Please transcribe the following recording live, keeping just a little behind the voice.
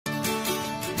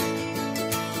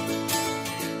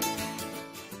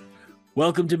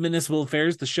Welcome to Municipal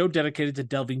Affairs, the show dedicated to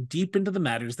delving deep into the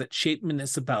matters that shape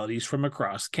municipalities from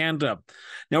across Canada.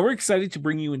 Now, we're excited to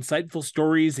bring you insightful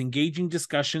stories, engaging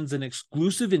discussions, and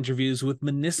exclusive interviews with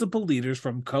municipal leaders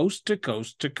from coast to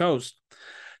coast to coast.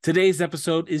 Today's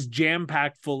episode is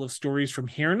jam-packed full of stories from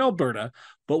here in Alberta,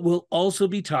 but we'll also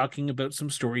be talking about some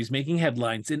stories making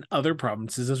headlines in other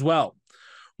provinces as well.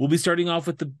 We'll be starting off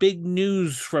with the big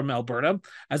news from Alberta.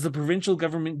 As the provincial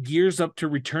government gears up to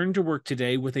return to work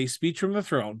today with a speech from the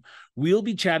throne, we'll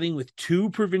be chatting with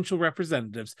two provincial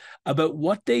representatives about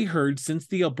what they heard since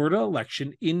the Alberta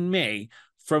election in May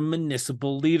from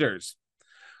municipal leaders.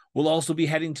 We'll also be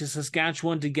heading to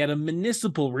Saskatchewan to get a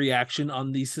municipal reaction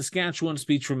on the Saskatchewan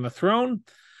speech from the throne.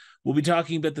 We'll be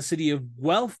talking about the City of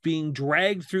Guelph being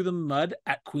dragged through the mud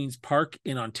at Queen's Park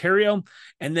in Ontario.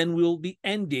 And then we'll be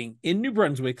ending in New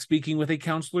Brunswick, speaking with a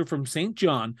councillor from St.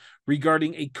 John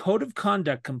regarding a code of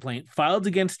conduct complaint filed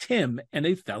against him and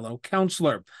a fellow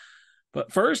councillor.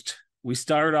 But first, we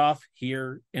start off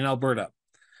here in Alberta.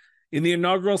 In the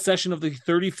inaugural session of the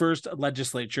 31st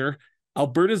legislature,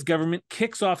 Alberta's government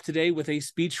kicks off today with a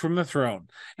speech from the throne.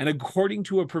 And according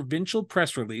to a provincial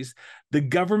press release, the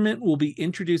government will be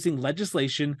introducing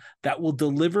legislation that will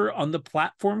deliver on the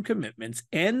platform commitments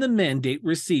and the mandate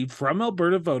received from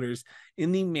Alberta voters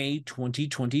in the May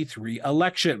 2023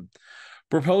 election.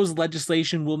 Proposed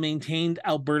legislation will maintain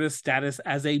Alberta's status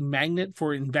as a magnet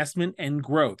for investment and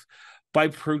growth by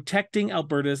protecting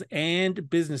Alberta's and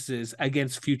businesses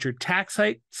against future tax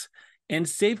hikes and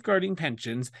safeguarding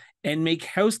pensions, and make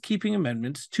housekeeping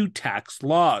amendments to tax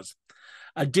laws.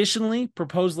 Additionally,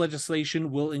 proposed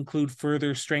legislation will include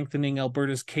further strengthening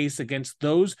Alberta's case against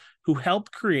those who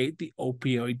helped create the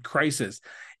opioid crisis,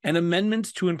 and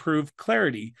amendments to improve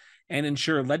clarity and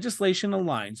ensure legislation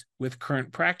aligns with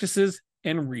current practices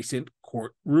and recent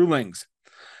court rulings.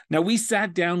 Now, we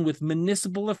sat down with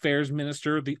Municipal Affairs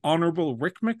Minister, the Honourable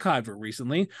Rick McIver,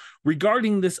 recently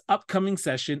regarding this upcoming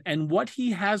session and what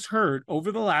he has heard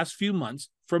over the last few months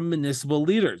from municipal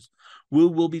leaders. We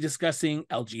will be discussing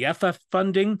LGFF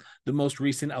funding, the most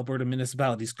recent Alberta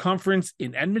Municipalities Conference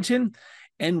in Edmonton,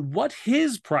 and what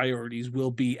his priorities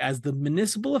will be as the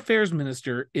Municipal Affairs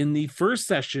Minister in the first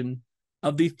session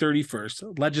of the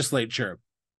 31st legislature.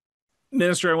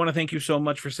 Minister, I want to thank you so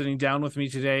much for sitting down with me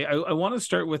today. I want to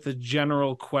start with a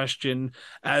general question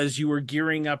as you were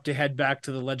gearing up to head back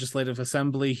to the Legislative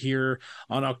Assembly here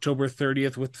on October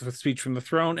 30th with the speech from the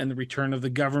throne and the return of the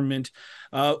government.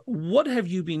 What have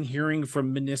you been hearing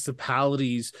from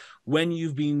municipalities when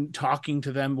you've been talking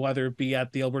to them, whether it be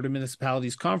at the Alberta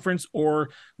Municipalities Conference or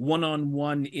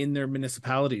one-on-one in their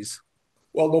municipalities?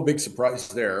 Well, no big surprise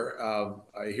there.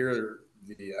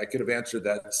 I could have answered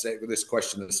this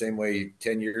question the same way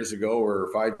 10 years ago or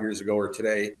 5 years ago or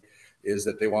today, is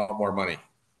that they want more money.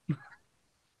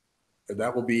 And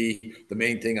that will be the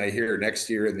main thing I hear next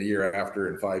year and the year after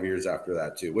and 5 years after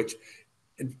that too,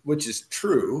 which is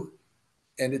true.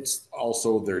 And it's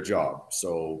also their job.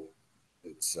 So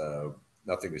it's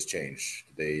nothing has changed.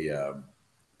 They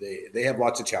have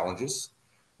lots of challenges.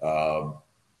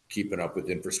 Keeping up with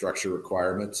infrastructure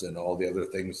requirements and all the other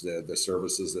things, the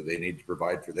services that they need to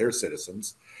provide for their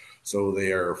citizens. So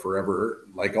they are forever,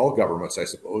 like all governments, I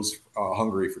suppose,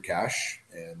 hungry for cash.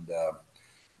 And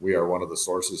we are one of the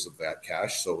sources of that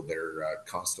cash. So they're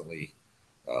constantly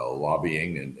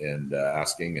lobbying and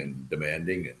asking and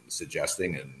demanding and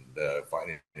suggesting and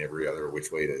finding every other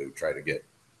which way to try to get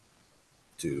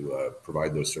to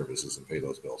provide those services and pay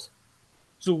those bills.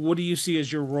 So what do you see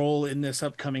as your role in this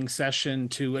upcoming session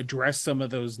to address some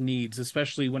of those needs,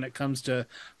 especially when it comes to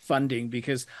funding?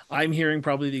 Because I'm hearing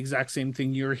probably the exact same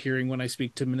thing you're hearing when I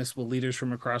speak to municipal leaders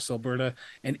from across Alberta,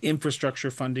 and infrastructure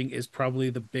funding is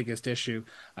probably the biggest issue.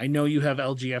 I know you have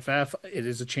LGFF. It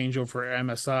is a changeover for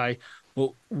MSI.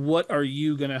 But what are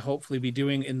you going to hopefully be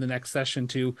doing in the next session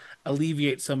to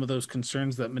alleviate some of those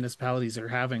concerns that municipalities are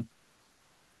having?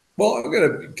 Well, I'm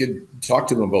going to talk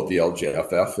to them about the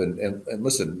LGFF and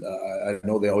listen, I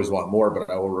know they always want more,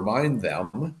 but I will remind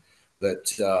them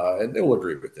that, and they will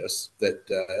agree with this, that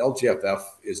LGFF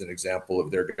is an example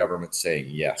of their government saying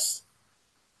yes.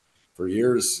 For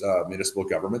years, municipal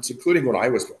governments, including when I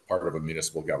was part of a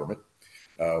municipal government,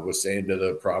 was saying to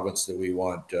the province that we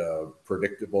want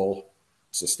predictable,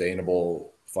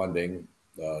 sustainable funding,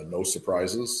 no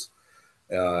surprises.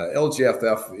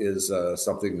 LGFF is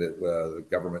something that the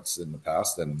governments in the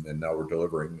past and now we're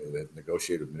delivering,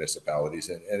 negotiated with municipalities.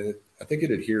 And I think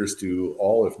it adheres to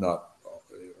all, if not,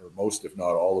 or most, if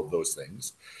not all of those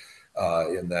things,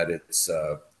 in that it's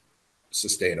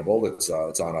sustainable, it's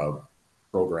on a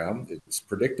program, it's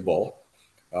predictable.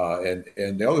 And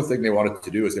the other thing they wanted to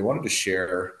do is they wanted to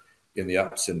share in the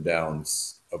ups and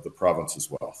downs of the province's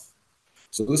wealth.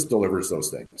 So this delivers those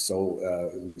things.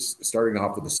 So starting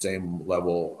off with the same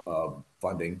level of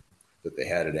funding that they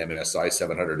had at MSI,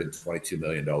 $722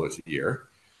 million a year.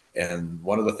 And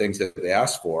one of the things that they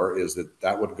asked for is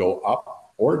that would go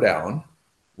up or down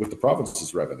with the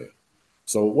province's revenue.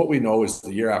 So what we know is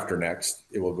the year after next,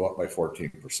 it will go up by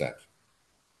 14%,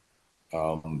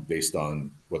 based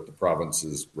on what the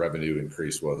province's revenue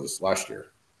increase was last year.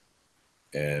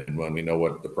 And when we know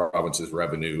what the province's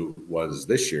revenue was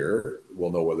this year,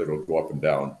 we'll know whether it'll go up and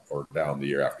down or down the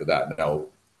year after that. Now,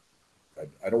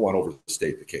 I don't want to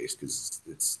overstate the case because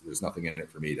there's nothing in it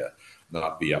for me to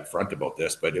not be upfront about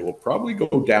this, but it will probably go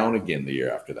down again the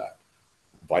year after that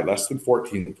by less than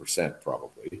 14%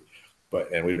 probably.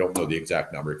 And we don't know the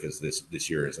exact number because this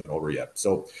year isn't over yet.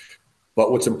 So,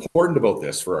 but what's important about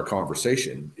this for our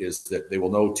conversation is that they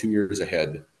will know 2 years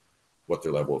ahead what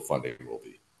their level of funding will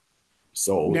be.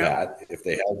 So that if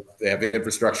they have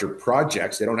infrastructure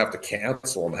projects, they don't have to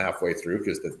cancel them halfway through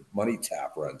because the money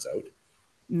tap runs out.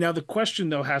 Now, the question,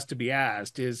 though, has to be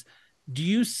asked is, do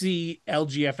you see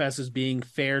LGFS as being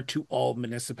fair to all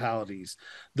municipalities?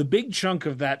 The big chunk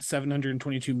of that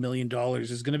 $722 million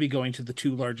is going to be going to the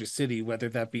two largest cities, whether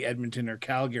that be Edmonton or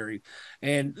Calgary.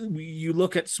 And you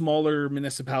look at smaller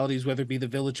municipalities, whether it be the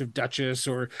village of Dutchess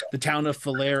or the town of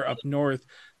Falher up north.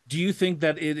 Do you think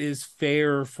that it is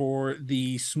fair for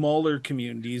the smaller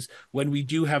communities when we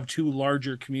do have two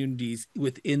larger communities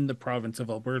within the province of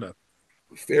Alberta?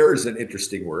 Fair is an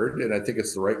interesting word, and I think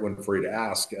it's the right one for you to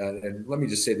ask. And let me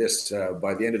just say this,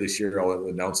 by the end of this year, I'll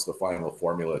announce the final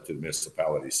formula to the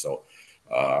municipalities. So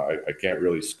I can't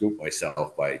really scoop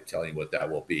myself by telling you what that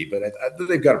will be, but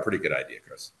they've got a pretty good idea,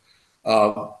 Chris.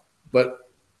 But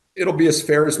it'll be as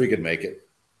fair as we can make it.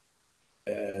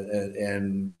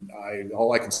 And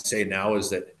all I can say now is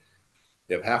that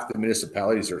if half the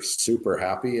municipalities are super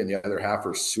happy and the other half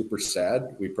are super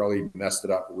sad, we probably messed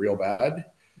it up real bad.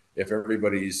 If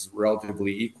everybody's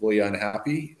relatively equally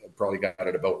unhappy, probably got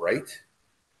it about right.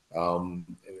 And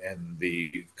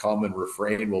the common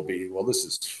refrain will be, well, this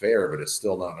is fair, but it's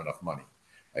still not enough money.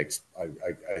 I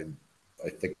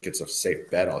think it's a safe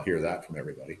bet. I'll hear that from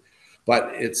everybody.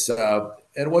 But and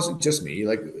it wasn't just me.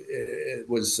 Like it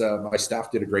was, my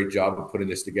staff did a great job of putting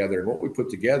this together. And what we put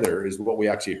together is what we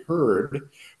actually heard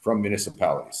from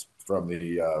municipalities, from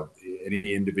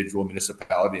any individual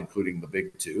municipality, including the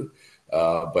big two.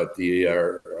 But the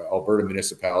Alberta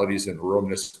municipalities and rural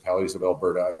municipalities of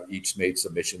Alberta each made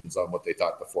submissions on what they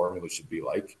thought the formula should be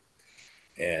like.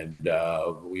 And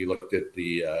we looked at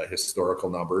the historical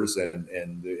numbers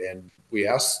and we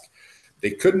asked, they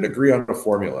couldn't agree on a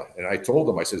formula. And I told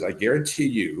them, I says, I guarantee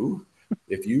you,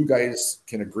 if you guys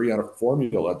can agree on a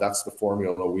formula, that's the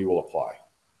formula we will apply.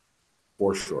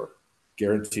 For sure.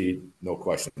 Guaranteed, no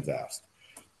questions asked.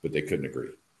 But they couldn't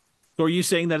agree. So are you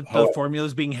saying that the formula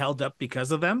is being held up because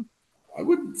of them?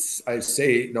 I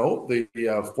say no.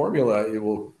 The formula, it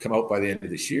will come out by the end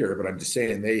of this year. But I'm just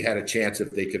saying they had a chance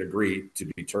if they could agree to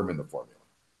determine the formula.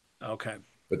 Okay.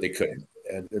 But they couldn't,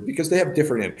 and because they have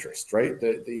different interests, right?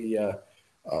 But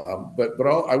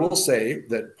I will say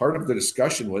that part of the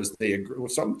discussion was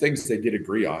some things they did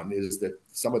agree on is that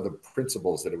some of the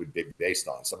principles that it would be based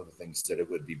on, some of the things that it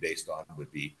would be based on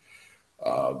would be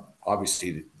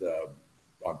obviously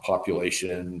on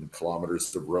population,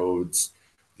 kilometers of roads,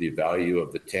 the value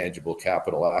of the tangible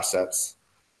capital assets.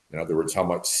 In other words, how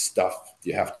much stuff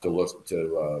you have to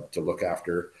look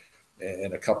after,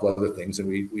 and a couple other things. And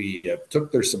we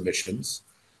took their submissions.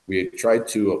 We tried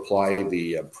to apply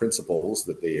the principles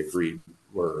that they agreed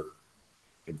were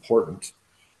important.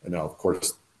 And now, of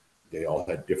course, they all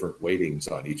had different weightings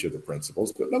on each of the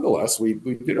principles. But nonetheless, we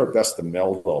did our best to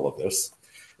meld all of this.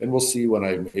 And we'll see when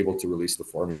I'm able to release the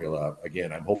formula.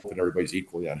 Again, I'm hoping everybody's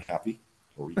equally unhappy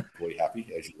or equally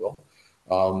happy, as you will.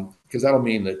 Because that'll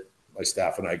mean that my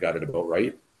staff and I got it about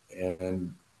right.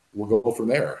 And we'll go from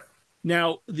there.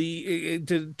 Now,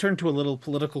 to turn to a little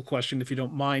political question, if you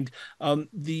don't mind,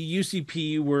 the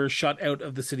UCP were shut out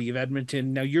of the city of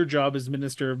Edmonton. Now, your job as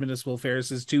Minister of Municipal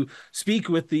Affairs is to speak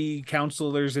with the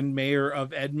councillors and mayor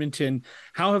of Edmonton.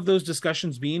 How have those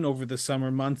discussions been over the summer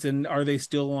months, and are they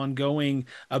still ongoing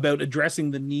about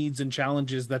addressing the needs and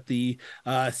challenges that the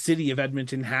city of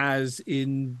Edmonton has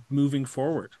in moving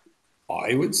forward?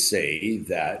 I would say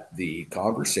that the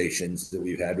conversations that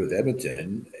we've had with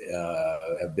Edmonton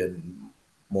have been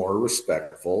more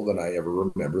respectful than I ever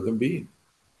remember them being.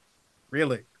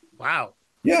 Really? Wow.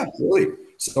 Yeah, really.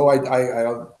 So I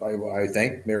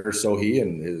thank Mayor Sohi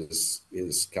and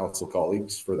his council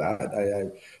colleagues for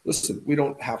that. Listen, we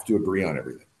don't have to agree on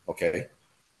everything, okay?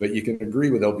 But you can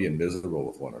agree without being miserable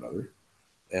with one another.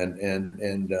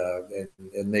 and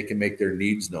they can make their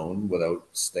needs known without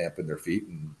stamping their feet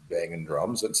and banging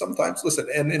drums. And sometimes, listen,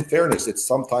 and in fairness, it's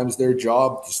sometimes their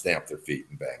job to stamp their feet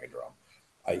and bang a drum.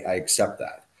 I accept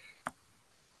that,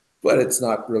 but it's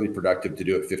not really productive to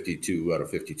do it 52 out of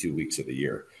 52 weeks of the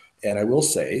year. And I will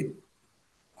say,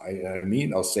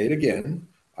 I'll say it again.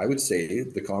 I would say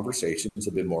the conversations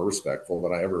have been more respectful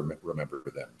than I ever remember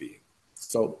them being.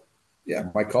 So, yeah,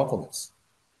 my compliments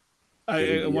to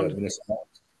the municipalities.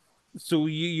 So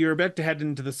you're about to head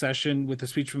into the session with the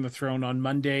speech from the throne on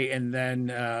Monday, and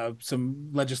then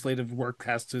some legislative work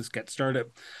has to get started.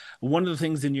 One of the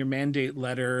things in your mandate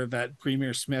letter that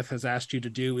Premier Smith has asked you to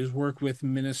do is work with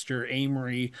Minister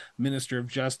Amory, Minister of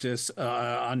Justice,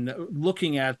 on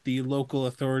looking at the Local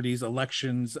Authorities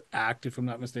Elections Act, if I'm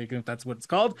not mistaken, if that's what it's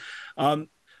called.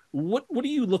 What are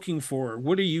you looking for?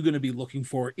 What are you going to be looking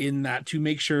for in that to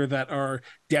make sure that our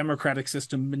democratic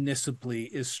system municipally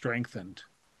is strengthened?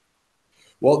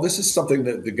 Well, this is something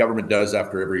that the government does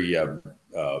after every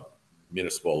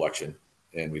municipal election,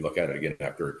 and we look at it again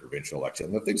after a provincial election.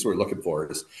 And the things we're looking for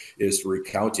is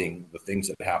recounting the things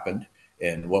that happened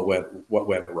and what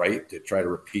went right, to try to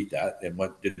repeat that, and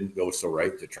what didn't go so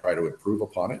right, to try to improve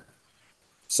upon it.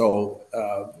 So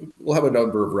we'll have a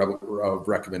number of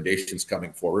recommendations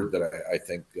coming forward that I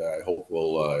hope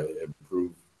will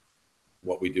improve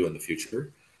what we do in the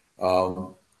future.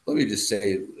 Let me just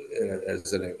say,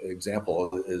 as an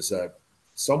example, is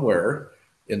somewhere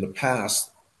in the past,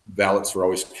 ballots were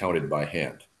always counted by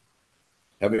hand.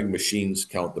 Having machines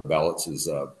count the ballots is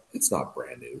it's not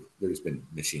brand new. There's been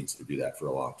machines to do that for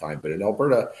a long time, but in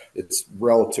Alberta, it's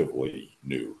relatively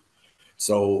new.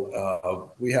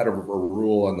 So we had a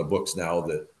rule on the books now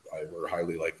that we're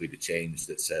highly likely to change,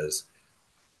 that says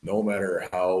no matter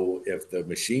how, if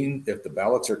the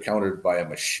ballots are counted by a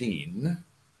machine,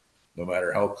 no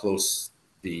matter how close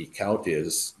the count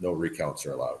is, no recounts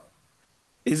are allowed.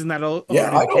 Isn't that already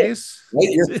the case?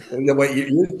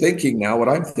 You're thinking now what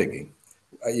I'm thinking.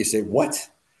 You say, what?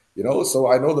 So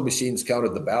I know the machines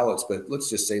counted the ballots, but let's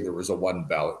just say there was a one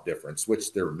ballot difference,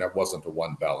 which there wasn't a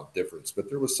one ballot difference, but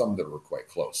there was some that were quite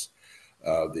close.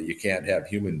 That you can't have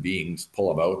human beings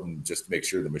pull them out and just make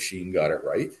sure the machine got it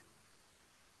right.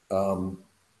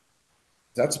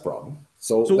 That's a problem.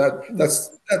 So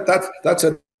that's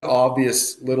an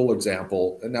obvious little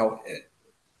example. And now,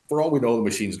 for all we know, the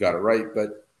machine's got it right,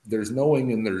 but there's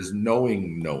knowing and there's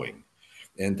knowing.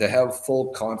 And to have full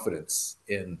confidence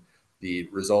in the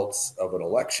results of an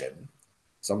election,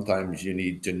 sometimes you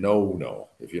need to know,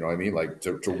 if you know what I mean, like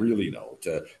to really know,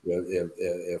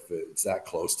 if it's that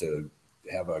close, to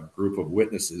have a group of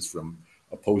witnesses from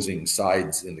opposing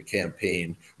sides in the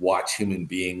campaign watch human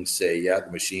beings say, yeah,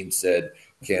 the machine said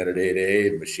candidate A,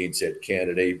 the machine said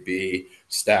candidate B,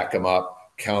 stack them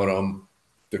up, count them,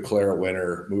 declare a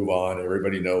winner, move on.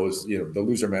 Everybody knows, the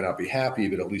loser may not be happy,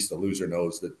 but at least the loser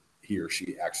knows that he or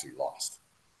she actually lost,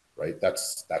 right?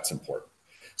 That's important.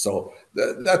 So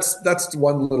that's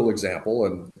one little example,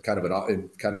 and kind of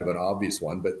an obvious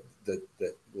one, but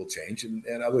that will change, and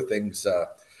other things.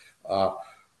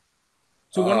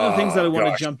 So one of the things that I want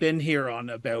to jump in here on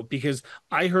about, because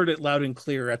I heard it loud and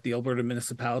clear at the Alberta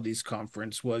Municipalities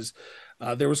Conference, was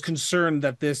there was concern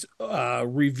that this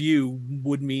review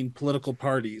would mean political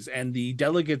parties, and the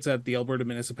delegates at the Alberta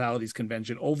Municipalities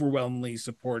Convention overwhelmingly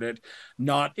supported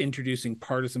not introducing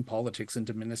partisan politics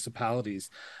into municipalities.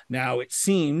 Now, it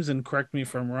seems, and correct me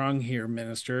if I'm wrong here,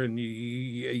 Minister, and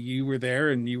you were there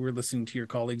and you were listening to your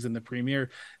colleagues and the Premier,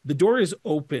 the door is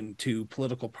open to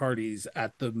political parties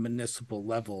at the municipal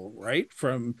level, right?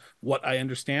 From what I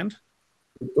understand.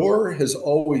 The door has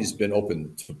always been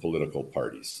open to political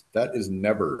parties. That has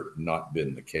never not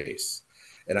been the case.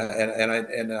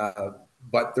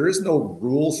 But there is no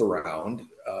rules around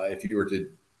if you were to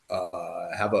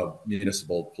have a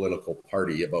municipal political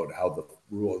party about how the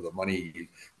rule of the money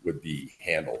would be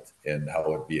handled and how it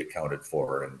would be accounted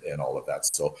for, and all of that.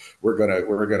 So we're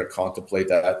gonna contemplate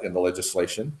that in the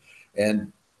legislation.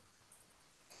 And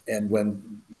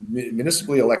when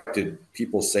municipally elected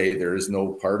people say there is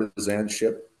no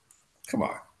partisanship, come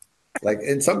on. Like,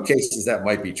 in some cases that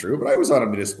might be true, but I was on a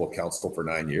municipal council for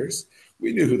 9 years.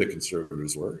 We knew who the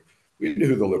Conservatives were. We knew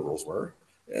who the Liberals were.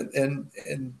 And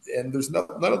there's none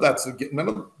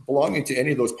of belonging to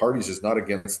any of those parties is not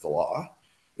against the law.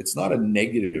 It's not a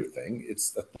negative thing.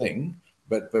 It's a thing.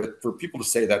 But for people to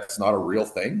say that's not a real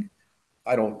thing,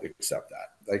 I don't accept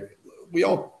that. Like, we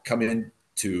all come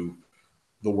into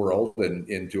the world and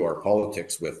into our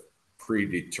politics with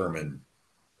predetermined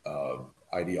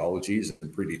ideologies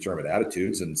and predetermined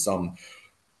attitudes, and some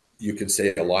you can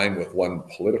say align with one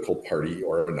political party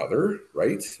or another,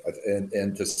 right?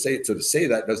 And to say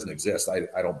that doesn't exist,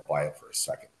 I don't buy it for a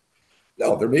second.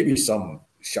 No, there may be some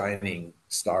shining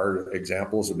star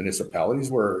examples of municipalities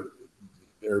where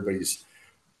everybody's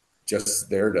just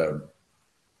there to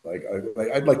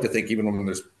I'd like to think even when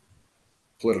there's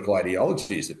political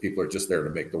ideologies that people are just there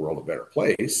to make the world a better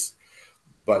place.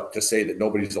 But to say that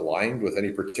nobody's aligned with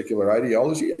any particular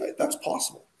ideology, that's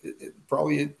possible. It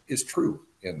probably is true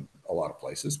in a lot of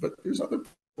places, but there's other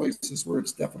places where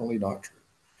it's definitely not true.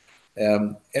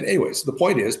 And anyways, the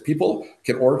point is people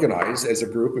can organize as a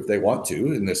group if they want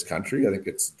to in this country. I think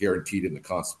it's guaranteed in the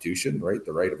Constitution, right?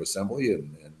 The right of assembly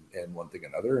and one thing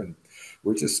another. And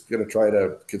we're just going to try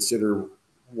to consider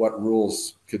what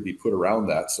rules could be put around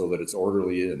that so that it's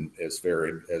orderly and as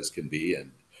fair as can be.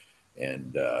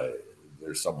 And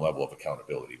there's some level of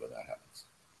accountability when that happens.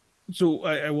 So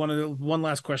I wanted one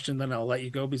last question, then I'll let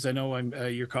you go because I know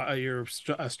you're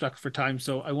stuck for time.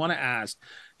 So I want to ask,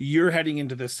 you're heading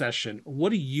into this session.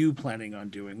 What are you planning on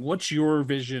doing? What's your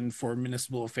vision for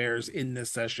municipal affairs in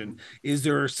this session? Is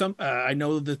there some? I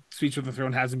know the Speech of the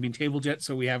Throne hasn't been tabled yet,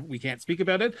 so we can't speak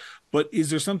about it. But is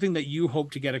there something that you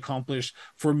hope to get accomplished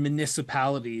for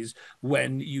municipalities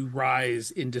when you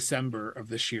rise in December of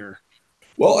this year?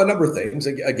 Well, a number of things.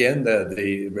 Again,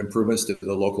 the improvements to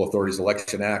the Local Authorities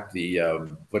Election Act, the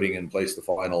putting in place the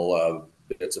final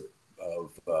bits of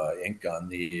ink on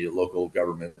the local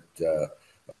government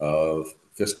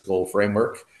fiscal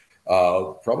framework.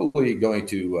 Probably going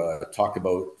to talk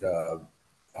about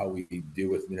how we deal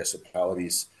with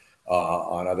municipalities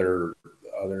on other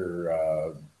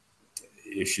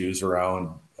issues around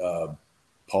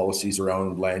policies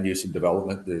around land use and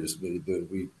development.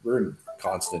 We're in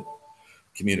constant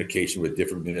communication with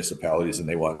different municipalities and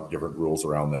they want different rules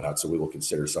around that. So we will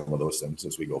consider some of those things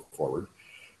as we go forward.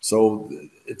 So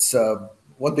it's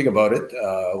one thing about it.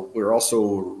 We're also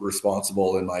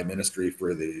responsible in my ministry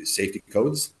for the safety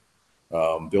codes,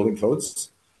 building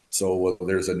codes. So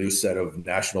there's a new set of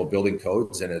national building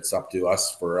codes and it's up to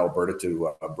us for Alberta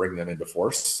to bring them into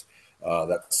force.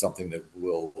 That's something that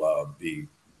we'll be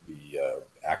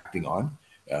acting on.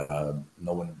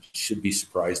 No one should be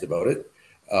surprised about it.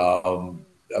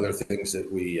 Other things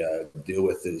that we deal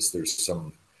with is there's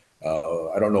some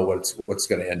I don't know what's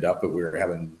going to end up, but we're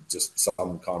having just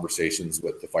some conversations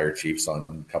with the fire chiefs on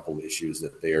a couple of issues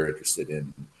that they are interested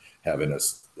in having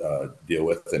us deal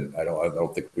with, and I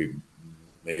don't think we've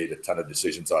made a ton of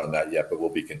decisions on that yet, but we'll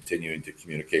be continuing to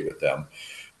communicate with them,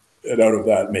 and out of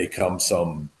that may come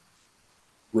some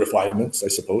refinements, I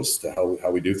suppose, to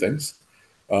how we do things.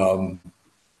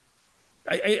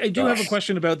 I do have a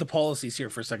question about the policies here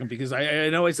for a second, because I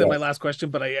know I said my last question,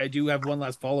 but I do have one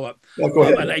last follow-up. Go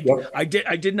ahead. And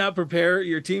I did not prepare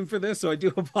your team for this, so I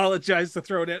do apologize to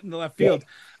throw it in the left field.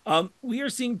 We are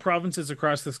seeing provinces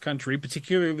across this country,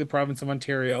 particularly the province of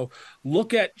Ontario,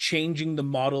 look at changing the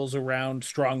models around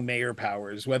strong mayor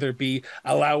powers, whether it be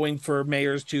allowing for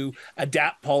mayors to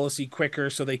adapt policy quicker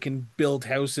so they can build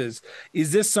houses.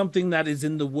 Is this something that is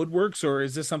in the woodworks, or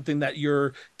is this something that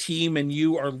your team and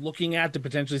you are looking at to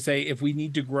potentially say, if we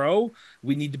need to grow,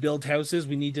 we need to build houses,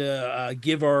 we need to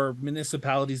give our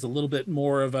municipalities a little bit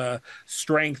more of a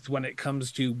strength when it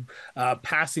comes to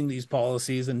passing these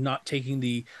policies and not taking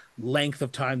the length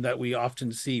of time that we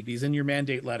often see? Because in your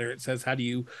mandate letter, it says, how do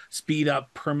you speed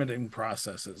up permitting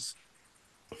processes?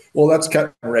 Well, that's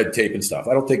cutting red tape and stuff.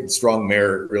 I don't think strong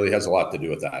mayor really has a lot to do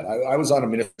with that. I was on a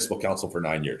municipal council for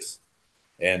 9 years,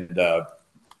 and the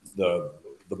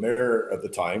mayor at the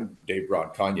time, Dave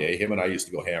Brown-Kanye, him and I used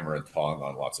to go hammer and tong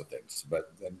on lots of things.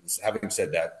 But having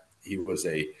said that, he was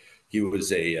an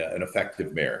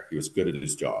effective mayor. He was good at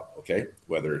his job. Okay,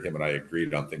 whether him and I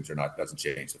agreed on things or not doesn't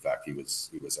change the fact he was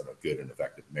a good and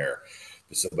effective mayor.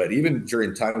 So, but even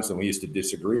during times when we used to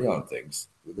disagree on things,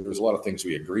 there was a lot of things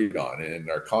we agreed on. And in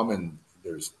our common,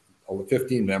 there's over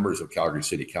 15 members of Calgary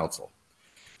City Council,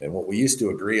 and what we used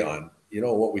to agree on,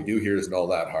 what we do here isn't all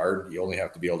that hard. You only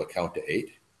have to be able to count to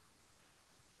 8.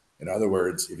 In other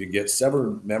words, if you get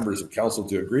 7 members of council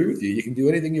to agree with you, you can do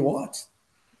anything you want.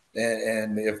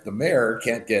 And if the mayor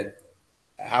can't get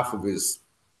half of his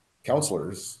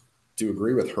councillors to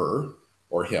agree with her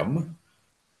or him,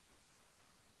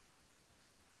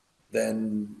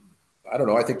 then I don't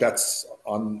know. I think that's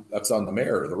on the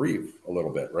mayor or the reeve a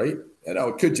little bit, right? And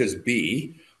it could just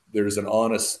be there's an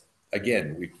honest.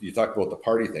 Again, you talk about the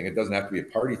party thing. It doesn't have to be a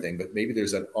party thing, but maybe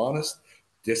there's an honest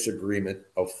disagreement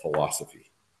of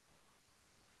philosophy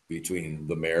between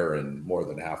the mayor and more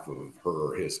than half of her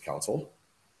or his council,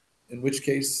 in which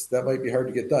case that might be hard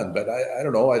to get done. But I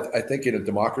don't know. I think in a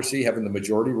democracy, having the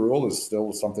majority rule is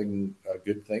still a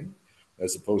good thing.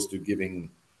 as opposed to giving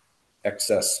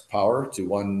excess power to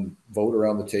one vote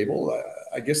around the table.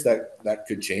 I guess that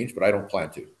could change, but I don't plan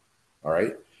to. All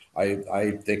right.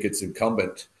 I think it's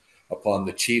incumbent upon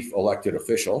the chief elected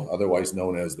official, otherwise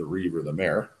known as the reeve or the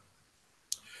mayor,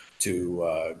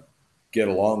 to get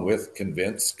along with,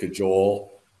 convince,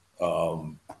 cajole,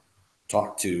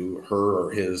 talk to her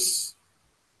or his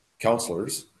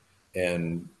councillors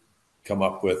and come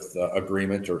up with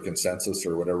agreement or consensus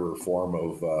or whatever form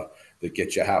of that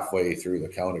gets you halfway through the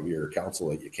count of your council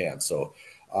that you can. So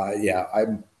yeah,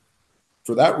 I'm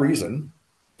for that reason,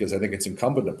 because I think it's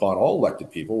incumbent upon all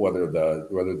elected people, whether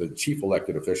the chief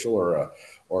elected official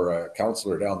or a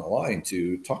councillor down the line,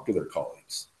 to talk to their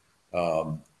colleagues,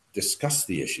 discuss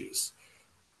the issues,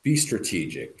 be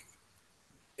strategic,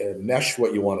 mesh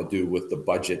what you want to do with the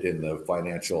budget and the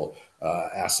financial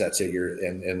assets that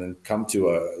and then come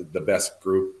to the best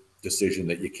group decision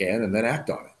that you can, and then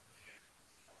act on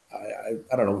it.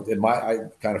 I don't know. I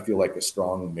kind of feel like a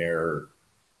strong mayor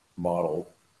model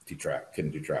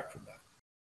can detract from that.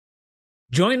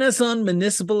 Join us on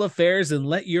Municipal Affairs and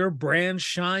let your brand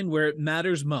shine where it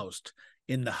matters most,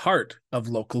 in the heart of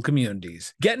local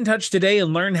communities. Get in touch today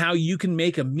and learn how you can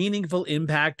make a meaningful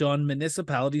impact on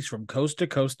municipalities from coast to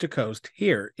coast to coast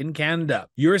here in Canada.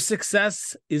 Your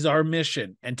success is our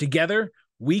mission, and together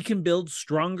we can build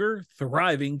stronger,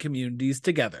 thriving communities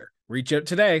together. Reach out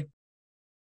today.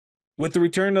 With the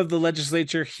return of the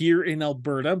legislature here in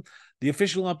Alberta, the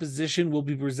official opposition will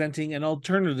be presenting an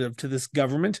alternative to this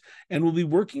government and will be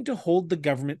working to hold the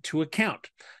government to account.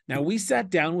 Now, we sat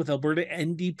down with Alberta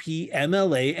NDP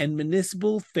MLA and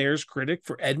municipal affairs critic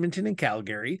for Edmonton and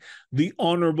Calgary, the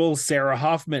Honourable Sarah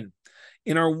Hoffman.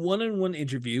 In our one-on-one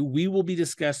interview, we will be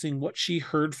discussing what she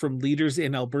heard from leaders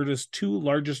in Alberta's two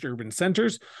largest urban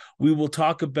centres. We will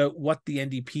talk about what the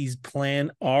NDP's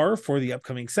plan are for the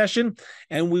upcoming session,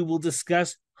 and we will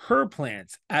discuss her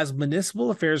plans as municipal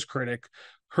affairs critic,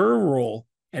 her role,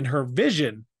 and her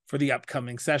vision for the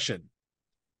upcoming session.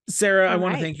 Sarah, I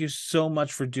want to thank you so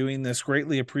much for doing this.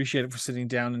 Greatly appreciate it for sitting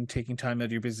down and taking time out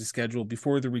of your busy schedule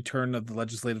before the return of the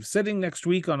legislative sitting next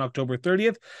week on October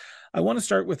 30th. I want to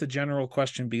start with a general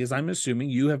question, because I'm assuming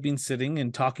you have been sitting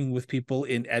and talking with people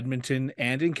in Edmonton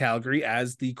and in Calgary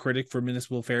as the critic for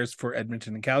municipal affairs for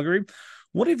Edmonton and Calgary.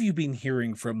 What have you been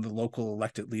hearing from the local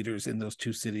elected leaders in those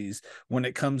two cities when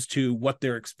it comes to what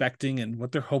they're expecting and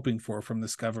what they're hoping for from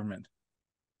this government?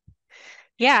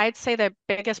 Yeah, I'd say the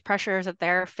biggest pressures that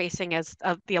they're facing as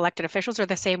the elected officials are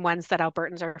the same ones that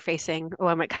Albertans are facing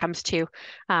when it comes to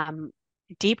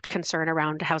deep concern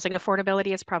around housing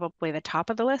affordability is probably the top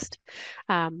of the list.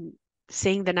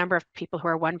 Seeing the number of people who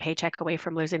are one paycheck away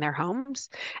from losing their homes,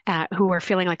 who are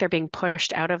feeling like they're being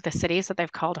pushed out of the cities that they've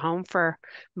called home for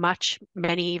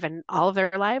many, even all of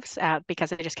their lives,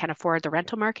 because they just can't afford the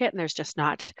rental market, and there's just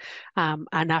not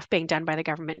enough being done by the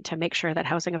government to make sure that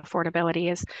housing affordability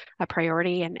is a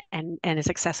priority and is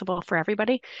accessible for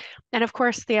everybody. And of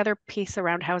course, the other piece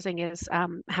around housing is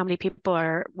how many people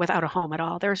are without a home at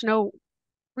all. There's no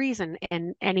reason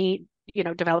in any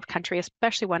developed country,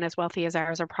 especially one as wealthy as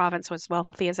ours, or province as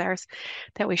wealthy as ours,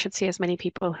 that we should see as many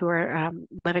people who are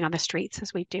living on the streets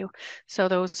as we do. So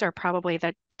those are probably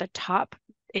the top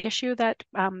issue that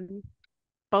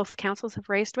both councils have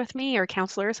raised with me, or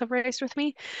councillors have raised with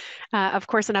me. Of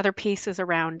course, another piece is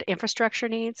around infrastructure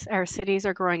needs. Our cities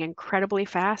are growing incredibly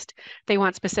fast. They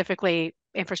want specifically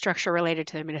infrastructure related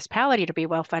to the municipality to be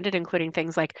well funded, including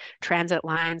things like transit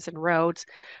lines and roads,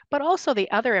 but also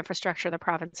the other infrastructure the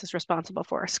province is responsible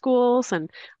for, schools and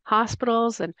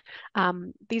hospitals. And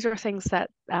these are things that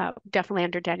definitely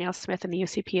under Danielle Smith and the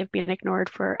UCP have been ignored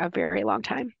for a very long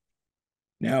time.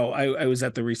 Now, I was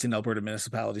at the recent Alberta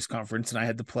Municipalities Conference, and I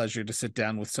had the pleasure to sit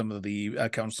down with some of the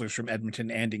councillors from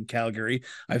Edmonton and in Calgary.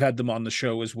 I've had them on the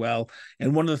show as well.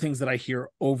 And one of the things that I hear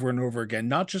over and over again,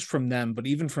 not just from them, but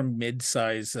even from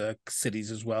mid-size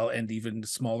cities as well, and even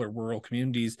smaller rural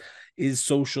communities, is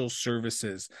social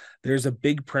services. There's a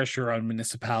big pressure on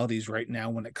municipalities right now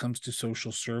when it comes to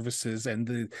social services,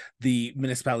 and the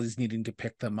municipalities needing to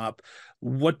pick them up.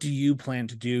 What do you plan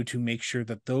to do to make sure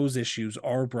that those issues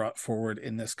are brought forward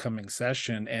in this coming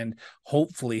session, and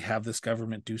hopefully have this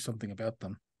government do something about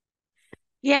them?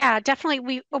 Yeah, definitely.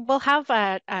 We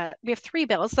have three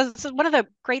bills. This is one of the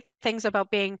great things about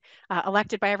being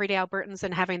elected by everyday Albertans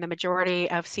and having the majority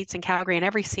of seats in Calgary and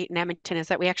every seat in Edmonton, is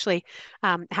that we actually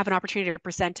have an opportunity to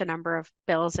present a number of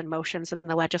bills and motions in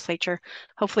the legislature.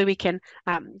 Hopefully we can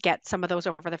get some of those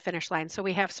over the finish line. So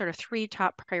we have sort of three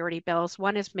top priority bills.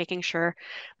 One is making sure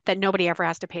that nobody ever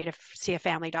has to pay to see a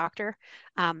family doctor.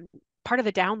 part of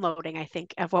the downloading, I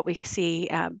think, of what we see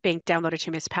being downloaded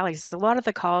to municipalities. A lot of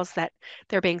the calls that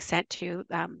they're being sent to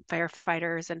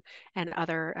firefighters and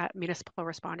other municipal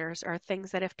responders are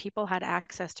things that if people had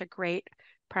access to great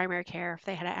primary care, if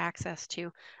they had access to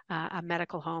a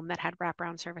medical home that had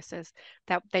wraparound services,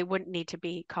 that they wouldn't need to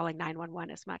be calling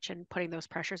 911 as much and putting those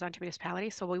pressures onto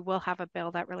municipalities. So we will have a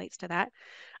bill that relates to that.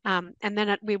 And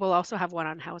then we will also have one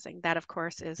on housing. That, of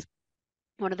course, is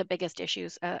one of the biggest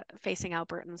issues facing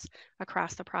Albertans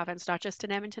across the province, not just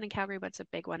in Edmonton and Calgary, but it's a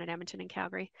big one in Edmonton and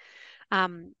Calgary.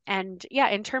 And yeah,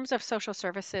 in terms of social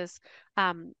services,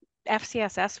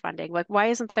 FCSS funding, like why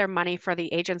isn't there money for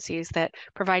the agencies that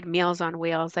provide Meals on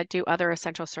Wheels, that do other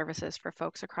essential services for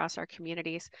folks across our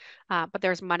communities? But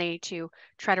there's money to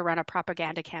try to run a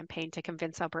propaganda campaign to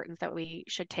convince Albertans that we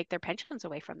should take their pensions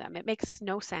away from them. It makes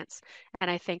no sense.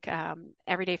 And I think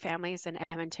everyday families in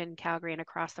Edmonton, Calgary, and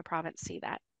across the province see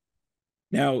that.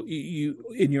 Now, you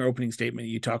in your opening statement,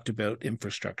 you talked about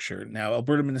infrastructure. Now,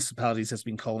 Alberta Municipalities has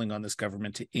been calling on this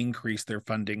government to increase their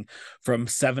funding from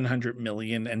 700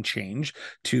 million and change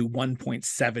to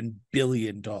 $1.7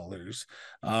 billion.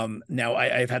 Now,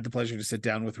 I've had the pleasure to sit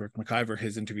down with Rick McIver.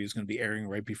 His interview is going to be airing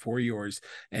right before yours.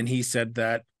 And he said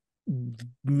that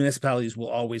municipalities will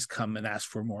always come and ask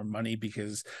for more money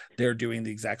because they're doing the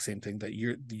exact same thing that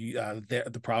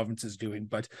the province is doing,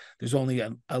 but there's only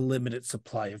a limited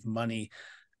supply of money.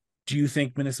 Do you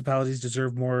think municipalities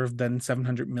deserve more than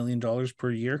 $700 million per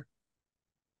year?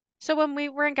 So when we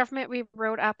were in government, we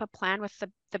wrote up a plan with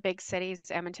the big cities,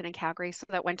 Edmonton and Calgary, so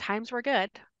that when times were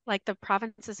good, like the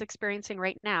province is experiencing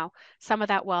right now, some of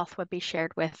that wealth would be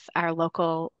shared with our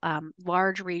local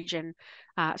large region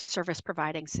service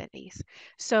providing cities.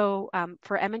 So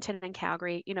for Edmonton and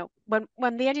Calgary, you know,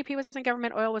 when the NDP was in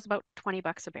government, oil was about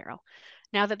 $20 a barrel.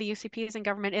 Now that the UCP is in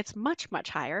government, it's much, much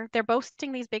higher. They're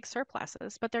boasting these big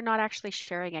surpluses, but they're not actually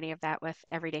sharing any of that with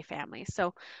everyday families.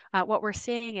 So what we're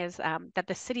seeing is that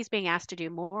the city's being asked to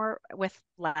do more with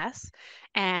less,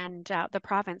 and the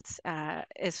province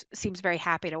seems very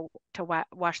happy to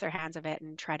wash their hands of it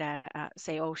and try to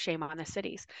say, oh, shame on the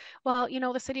cities. Well, you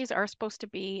know, the cities are supposed to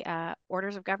be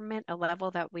orders of government, a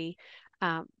level that we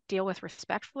deal with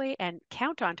respectfully and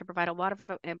count on to provide a lot of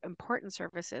important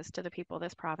services to the people of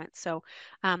this province. So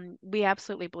we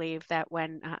absolutely believe that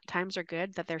when times are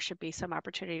good, that there should be some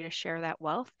opportunity to share that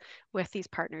wealth with these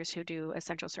partners who do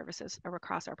essential services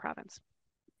across our province.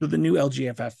 So the new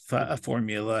LGFF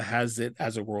formula has it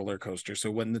as a roller coaster. So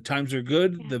when the times are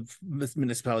good, the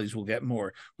municipalities will get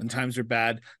more. When times are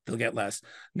bad, they'll get less.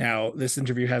 Now, this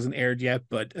interview hasn't aired yet,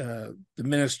 but the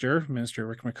Minister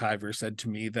Rick McIver, said to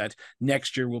me that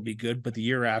next year will be good, but the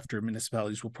year after,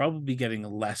 municipalities will probably be getting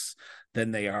less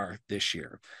than they are this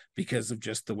year because of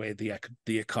just the way the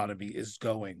economy is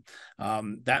going.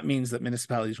 That means that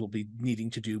municipalities will be needing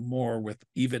to do more with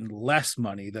even less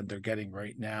money than they're getting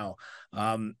right now.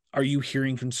 Are you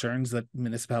hearing concerns that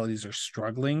municipalities are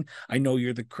struggling? I know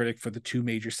you're the critic for the two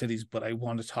major cities, but I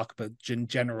want to talk about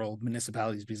general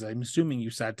municipalities because I'm assuming you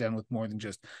sat down with more than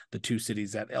just the two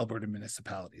cities at Alberta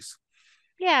Municipalities.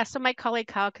 Yeah, so my colleague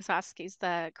Kyle Kosowski is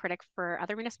the critic for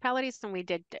other municipalities, and we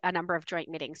did a number of joint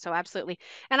meetings. So absolutely.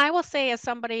 And I will say, as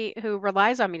somebody who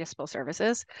relies on municipal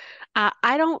services,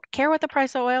 I don't care what the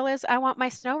price of oil is. I want my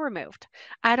snow removed.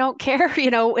 I don't care,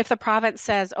 you know, if the province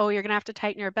says, oh, you're going to have to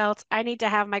tighten your belts. I need to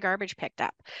have my garbage picked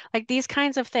up. Like these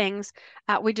kinds of things,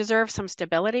 we deserve some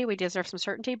stability. We deserve some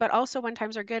certainty. But also when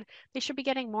times are good, they should be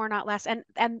getting more, not less.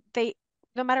 And they,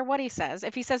 no matter what he says,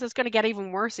 if he says it's going to get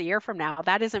even worse a year from now,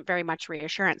 that isn't very much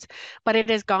reassurance. But it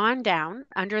has gone down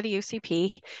under the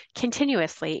UCP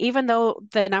continuously, even though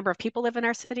the number of people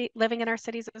living in our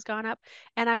cities has gone up.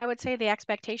 And I would say the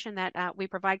expectation that we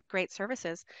provide great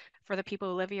services for the people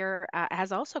who live here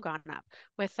has also gone up.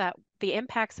 With the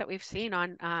impacts that we've seen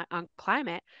on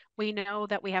climate, we know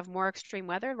that we have more extreme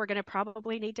weather. We're going to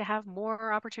probably need to have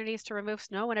more opportunities to remove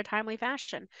snow in a timely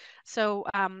fashion. So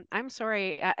I'm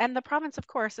sorry. And the province, of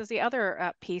course, is the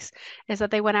other piece, is that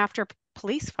they went after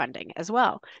police funding as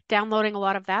well, downloading a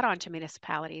lot of that onto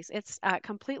municipalities. It's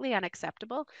completely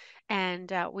unacceptable.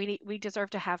 And we deserve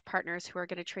to have partners who are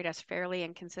going to treat us fairly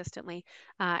and consistently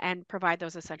and provide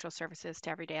those essential services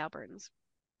to everyday Albertans.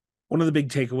 One of the big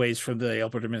takeaways from the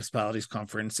Alberta Municipalities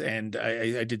Conference, and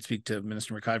I did speak to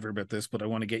Minister McIver about this, but I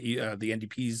want to get you the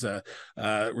NDP's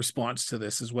response to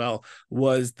this as well,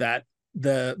 was that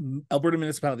the Alberta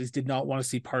municipalities did not want to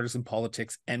see partisan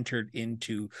politics entered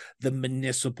into the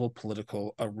municipal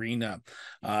political arena.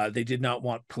 They did not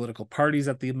want political parties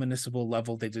at the municipal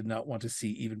level. They did not want to see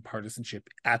even partisanship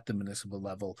at the municipal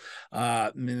level.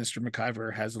 Minister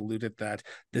McIver has alluded that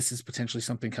this is potentially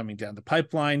something coming down the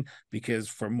pipeline, because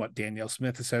from what Danielle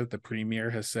Smith has said, the Premier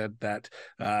has said that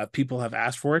people have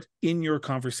asked for it. In your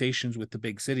conversations with the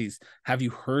big cities, have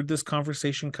you heard this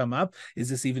conversation come up? Is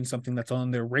this even something that's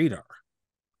on their radar?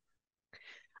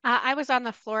 I was on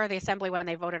the floor of the assembly when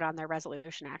they voted on their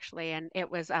resolution, actually, and it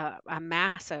was a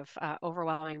massive,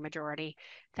 overwhelming majority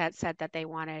that said that they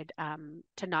wanted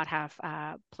to not have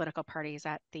political parties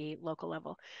at the local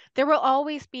level. There will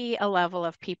always be a level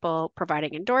of people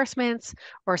providing endorsements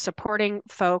or supporting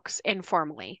folks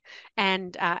informally,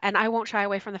 and I won't shy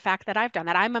away from the fact that I've done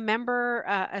that. I'm a member,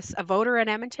 a voter in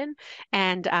Edmonton,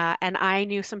 and I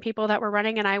knew some people that were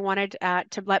running, and I wanted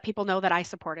to let people know that I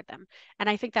supported them, and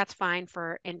I think that's fine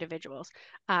for individuals.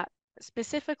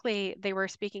 Specifically, they were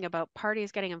speaking about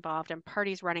parties getting involved and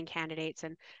parties running candidates,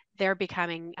 and they're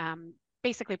becoming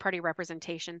basically party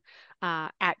representation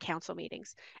at council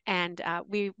meetings. And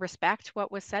we respect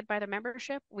what was said by the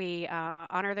membership. We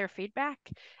honor their feedback.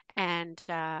 And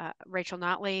Rachel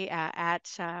Notley at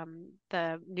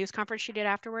the news conference she did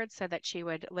afterwards said that she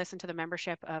would listen to the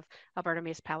membership of Alberta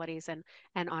municipalities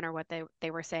and honor what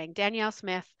they were saying. Danielle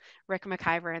Smith, Rick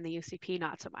McIver, and the UCP,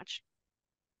 not so much.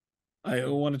 I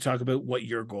want to talk about what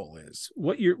your goal is.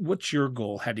 What's your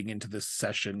goal heading into this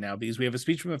session now? Because we have a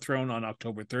speech from the throne on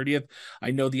October 30th. I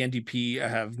know the NDP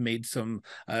have made some.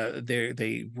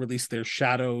 They released their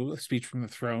shadow speech from the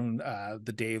throne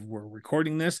the day we're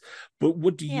recording this. But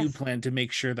what do you plan to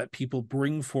make sure that people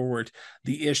bring forward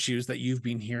the issues that you've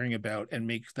been hearing about, and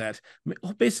make that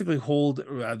basically hold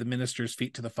the minister's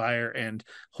feet to the fire and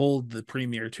hold the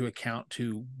Premier to account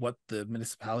to what the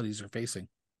municipalities are facing?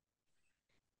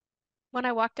 When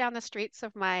I walk down the streets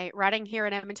of my riding here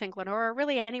in Edmonton, Glenora, or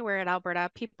really anywhere in Alberta,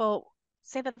 people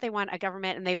say that they want a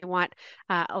government and they want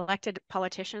elected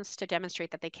politicians to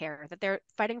demonstrate that they care, that they're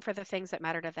fighting for the things that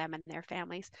matter to them and their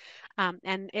families.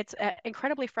 And it's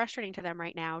incredibly frustrating to them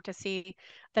right now to see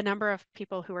the number of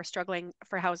people who are struggling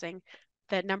for housing,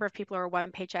 the number of people who are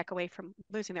one paycheck away from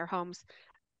losing their homes,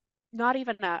 not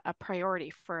even a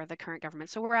priority for the current government.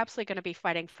 So we're absolutely going to be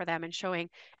fighting for them and showing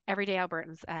everyday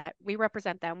Albertans we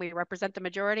represent them, we represent the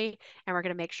majority, and we're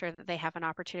going to make sure that they have an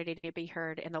opportunity to be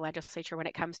heard in the legislature when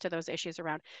it comes to those issues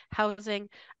around housing,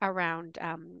 around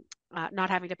not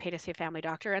having to pay to see a family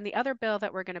doctor. And the other bill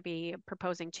that we're going to be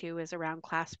proposing too is around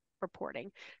class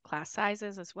reporting, class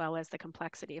sizes, as well as the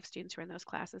complexity of students who are in those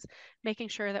classes, making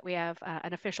sure that we have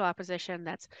an official opposition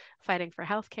that's fighting for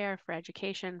healthcare, for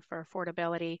education, for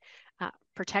affordability,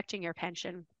 protecting your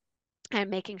pension, and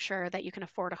making sure that you can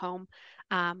afford a home.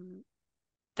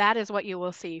 That is what you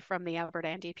will see from the Alberta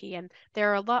NDP. And there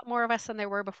are a lot more of us than there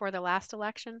were before the last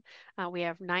election. We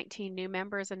have 19 new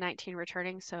members and 19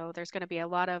 returning. So there's going to be a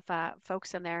lot of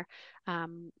folks in there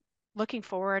looking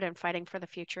forward and fighting for the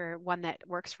future, one that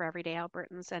works for everyday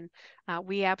Albertans. And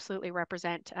we absolutely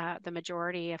represent the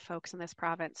majority of folks in this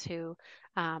province who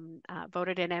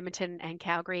voted in Edmonton and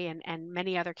Calgary and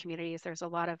many other communities. There's a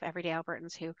lot of everyday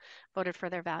Albertans who voted for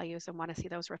their values and want to see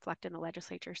those reflected in the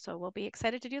legislature. So we'll be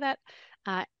excited to do that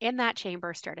in that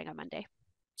chamber starting on Monday.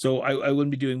 So I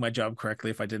wouldn't be doing my job correctly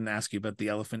if I didn't ask you about the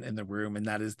elephant in the room, and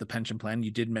that is the pension plan.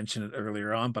 You did mention it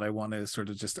earlier on, but I want to sort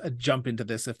of just jump into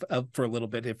this for a little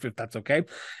bit, if that's okay.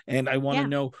 And I want to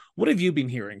know, what have you been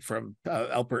hearing from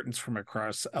Albertans from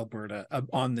across Alberta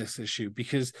on this issue?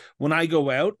 Because when I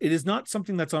go out, it is not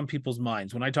something that's on people's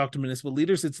minds. When I talk to municipal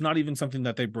leaders, it's not even something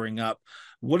that they bring up.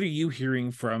 What are you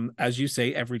hearing from, as you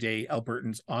say, everyday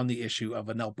Albertans on the issue of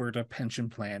an Alberta pension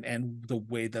plan and the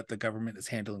way that the government is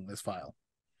handling this file?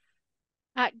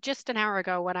 Just an hour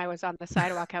ago, when I was on the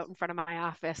sidewalk out in front of my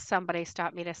office, somebody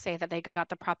stopped me to say that they got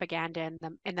the propaganda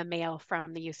in the mail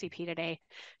from the UCP today,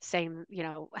 saying, you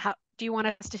know, how do you want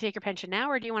us to take your pension now,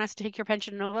 or do you want us to take your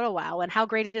pension in a little while? And how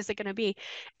great is it going to be?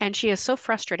 And she is so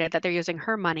frustrated that they're using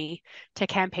her money to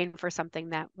campaign for something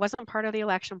that wasn't part of the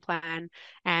election plan,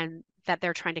 and that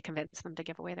they're trying to convince them to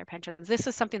give away their pensions. This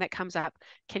is something that comes up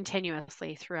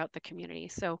continuously throughout the community.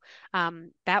 So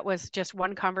that was just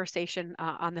one conversation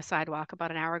on the sidewalk about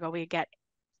an hour ago. We get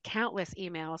countless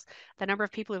emails. The number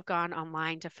of people who've gone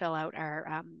online to fill out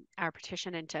our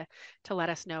petition and to let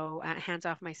us know, hands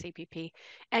off my CPP.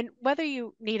 And whether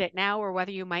you need it now or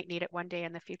whether you might need it one day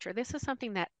in the future, this is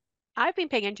something that I've been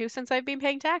paying into since I've been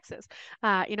paying taxes.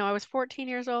 I was 14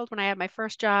 years old when I had my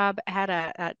first job, had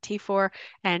a T4,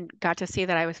 and got to see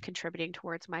that I was contributing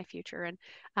towards my future.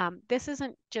 And this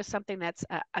isn't just something that's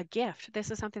a gift.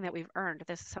 This is something that we've earned.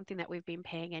 This is something that we've been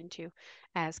paying into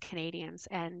as Canadians,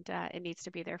 and it needs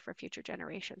to be there for future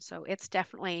generations. So it's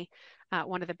definitely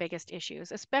one of the biggest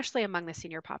issues, especially among the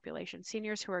senior population.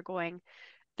 Seniors who are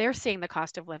they're seeing the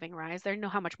cost of living rise. They know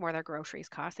how much more their groceries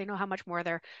cost. They know how much more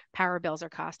their power bills are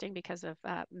costing because of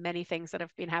many things that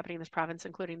have been happening in this province,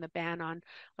 including the ban on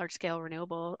large-scale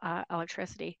renewable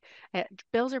electricity.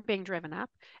 Bills are being driven up,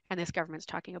 and this government's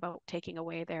talking about taking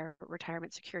away their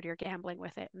retirement security or gambling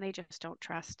with it. And they just don't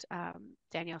trust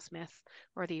Danielle Smith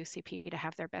or the UCP to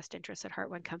have their best interests at heart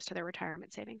when it comes to their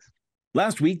retirement savings.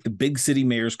 Last week, the Big City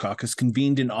Mayors Caucus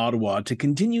convened in Ottawa to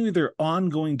continue their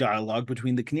ongoing dialogue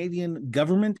between the Canadian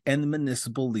government and the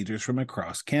municipal leaders from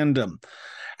across Canada.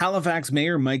 Halifax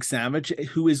Mayor Mike Savage,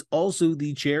 who is also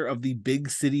the chair of the Big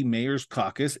City Mayors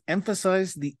Caucus,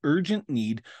 emphasized the urgent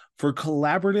need for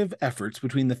collaborative efforts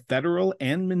between the federal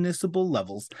and municipal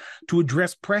levels to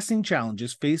address pressing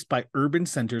challenges faced by urban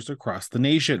centers across the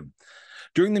nation.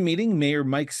 During the meeting, Mayor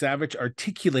Mike Savage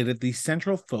articulated the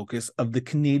central focus of the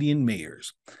Canadian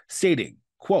mayors, stating,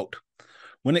 quote,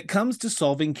 "When it comes to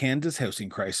solving Canada's housing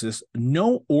crisis,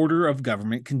 no order of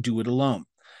government can do it alone.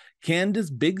 Canada's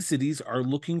big cities are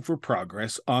looking for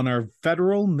progress on our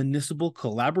federal municipal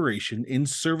collaboration in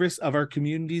service of our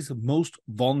communities most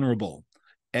vulnerable,"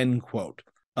 end quote.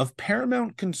 Of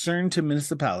paramount concern to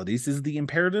municipalities is the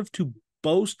imperative to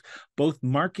boast both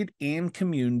market and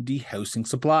community housing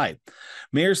supply.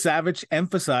 Mayor Savage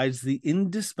emphasized the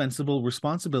indispensable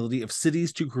responsibility of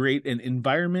cities to create an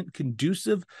environment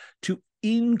conducive to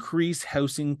increase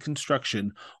housing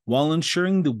construction while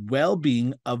ensuring the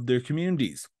well-being of their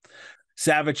communities.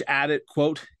 Savage added,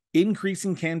 quote,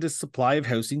 "Increasing Canada's supply of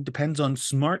housing depends on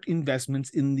smart investments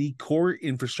in the core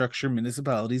infrastructure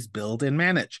municipalities build and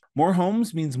manage. More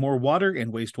homes means more water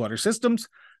and wastewater systems,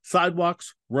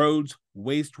 sidewalks, roads,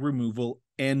 waste removal,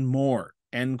 and more,"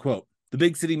 end quote. The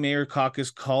Big City Mayor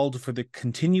Caucus called for the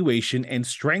continuation and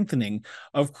strengthening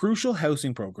of crucial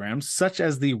housing programs such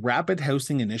as the Rapid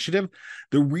Housing Initiative,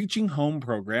 the Reaching Home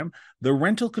Program, the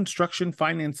Rental Construction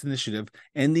Finance Initiative,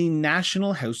 and the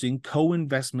National Housing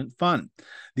Co-Investment Fund.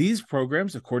 These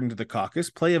programs, according to the caucus,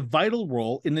 play a vital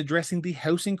role in addressing the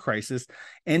housing crisis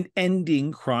and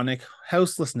ending chronic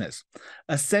houselessness,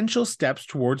 essential steps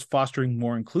towards fostering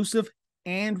more inclusive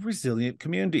and resilient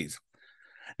communities.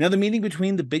 Now, the meeting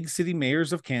between the Big City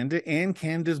Mayors of Canada and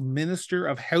Canada's Minister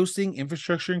of Housing,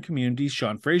 Infrastructure and Communities,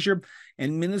 Sean Fraser,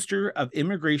 and Minister of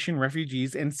Immigration,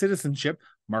 Refugees and Citizenship,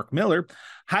 Mark Miller,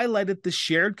 highlighted the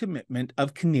shared commitment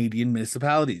of Canadian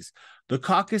municipalities. The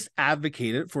caucus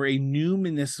advocated for a new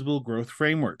municipal growth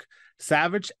framework.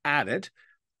 Savage added,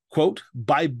 quote,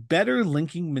 "By better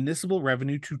linking municipal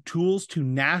revenue to tools to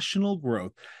national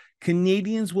growth,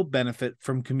 Canadians will benefit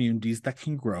from communities that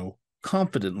can grow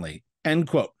confidently," end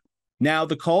quote. Now,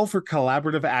 the call for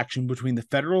collaborative action between the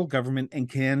federal government and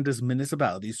Canada's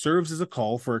municipalities serves as a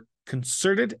call for a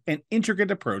concerted and intricate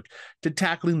approach to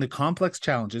tackling the complex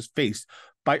challenges faced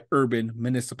by urban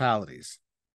municipalities.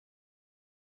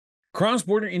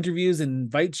 Cross-Border Interviews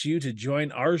invites you to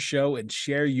join our show and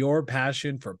share your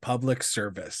passion for public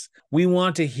service. We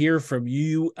want to hear from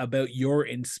you about your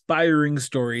inspiring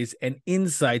stories and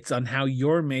insights on how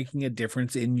you're making a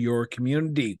difference in your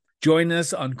community. Join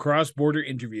us on Cross-Border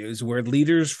Interviews, where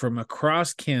leaders from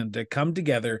across Canada come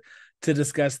together to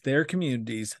discuss their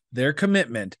communities, their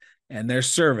commitment, and their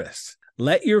service.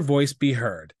 Let your voice be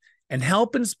heard and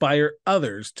help inspire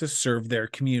others to serve their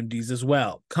communities as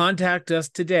well. Contact us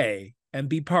today and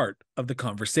be part of the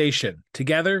conversation.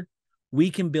 Together,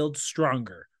 we can build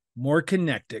stronger, more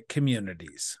connected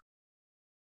communities.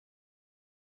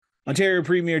 Ontario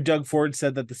Premier Doug Ford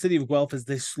said that the City of Guelph is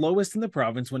the slowest in the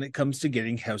province when it comes to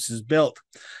getting houses built.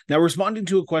 Now, responding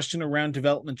to a question around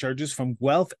development charges from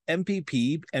Guelph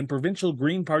MPP and Provincial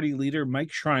Green Party leader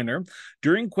Mike Schreiner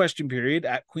during question period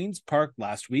at Queen's Park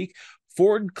last week,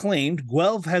 Ford claimed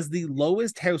Guelph has the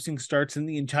lowest housing starts in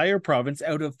the entire province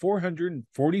out of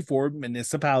 444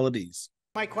 municipalities.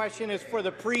 My question is for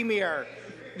the Premier.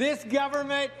 This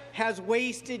government has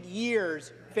wasted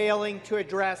years failing to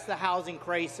address the housing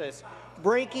crisis,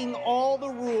 breaking all the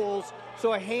rules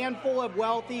so a handful of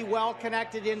wealthy,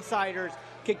 well-connected insiders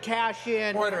could cash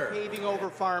in on paving over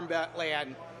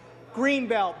farmland.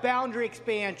 Greenbelt, boundary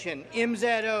expansion,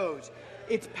 MZOs.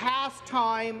 It's past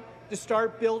time to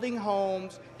start building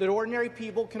homes that ordinary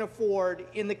people can afford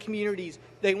in the communities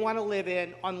they want to live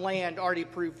in on land already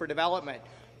approved for development.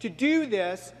 To do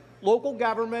this, Local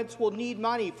governments will need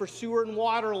money for sewer and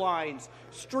water lines,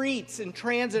 streets and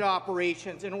transit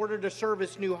operations in order to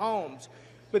service new homes.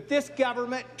 But this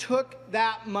government took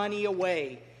that money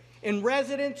away, and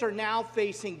residents are now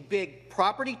facing big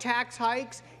property tax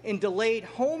hikes and delayed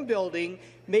home building,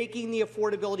 making the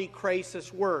affordability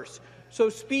crisis worse. So,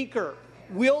 Speaker,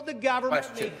 will the government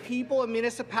make people and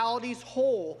municipalities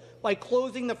whole by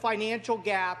closing the financial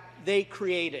gap they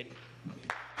created?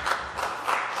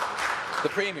 The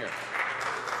Premier.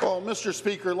 Well, Mr.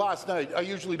 Speaker, last night, I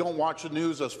usually don't watch the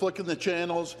news. I was flicking the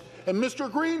channels, and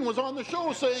Mr. Green was on the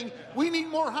show saying, we need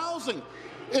more housing.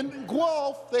 In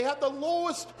Guelph, they had the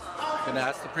lowest... I'm going to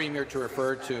ask the Premier to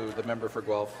refer to the member for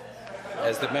Guelph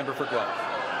as the member for Guelph.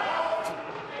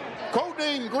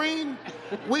 Codename Green,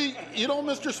 you know,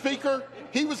 Mr. Speaker,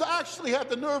 he was actually had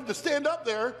the nerve to stand up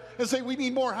there and say we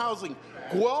need more housing.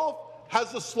 Guelph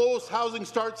has the slowest housing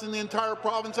starts in the entire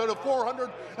province out of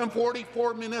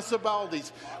 444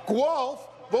 municipalities. Guelph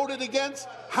voted against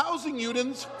housing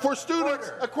units for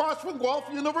students across from Guelph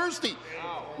University.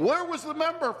 Where was the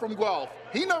member from Guelph?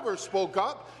 He never spoke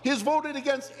up. He's voted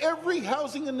against every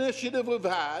housing initiative we've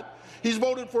had. He's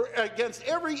voted against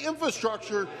every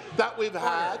infrastructure that we've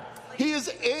had. He is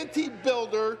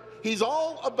anti-builder. He's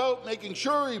all about making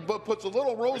sure he puts a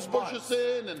little rose bushes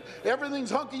in and everything's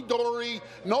hunky-dory,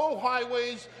 no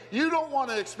highways. You don't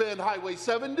want to expand Highway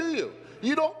 7, do you?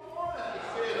 You don't want to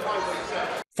expand Highway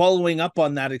 7. Following up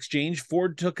on that exchange,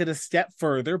 Ford took it a step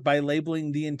further by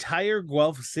labeling the entire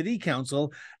Guelph City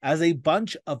Council as a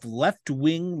bunch of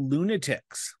left-wing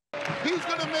lunatics. He's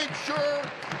going to make sure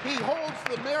he holds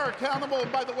the mayor accountable.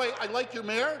 And by the way, I like your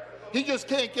mayor. He just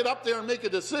can't get up there and make a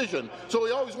decision. So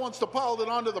he always wants to pile it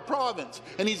onto the province.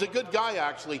 And he's a good guy,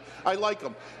 actually. I like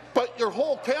him. But your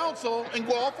whole council in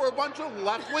Guelph are a bunch of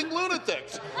left-wing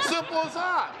lunatics. Simple as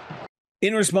that.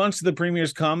 In response to the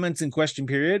Premier's comments in question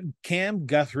period, Cam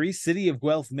Guthrie, City of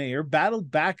Guelph mayor, battled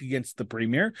back against the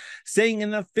Premier, saying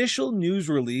in an official news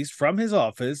release from his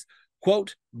office,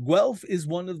 quote, Guelph is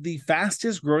one of the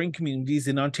fastest growing communities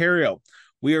in Ontario.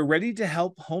 We are ready to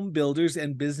help home builders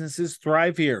and businesses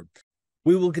thrive here.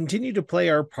 We will continue to play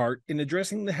our part in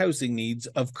addressing the housing needs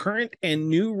of current and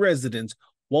new residents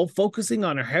while focusing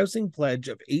on our housing pledge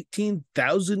of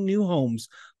 18,000 new homes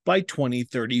by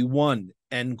 2031,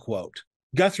 end quote.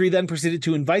 Guthrie then proceeded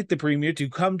to invite the Premier to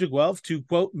come to Guelph to,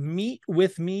 quote, meet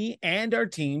with me and our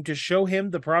team to show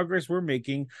him the progress we're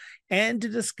making and to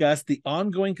discuss the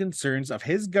ongoing concerns of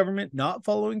his government not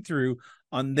following through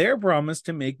on their promise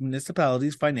to make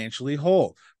municipalities financially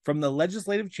whole from the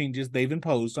legislative changes they've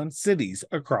imposed on cities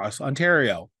across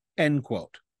Ontario, end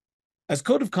quote. As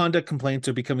code of conduct complaints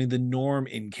are becoming the norm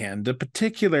in Canada,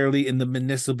 particularly in the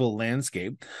municipal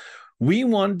landscape, we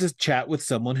wanted to chat with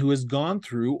someone who has gone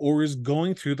through or is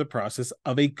going through the process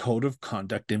of a code of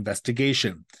conduct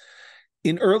investigation.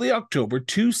 In early October,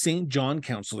 2 St. John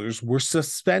councillors were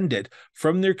suspended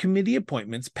from their committee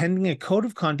appointments pending a code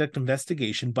of conduct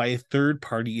investigation by a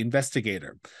third-party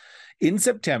investigator. In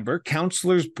September,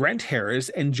 councillors Brent Harris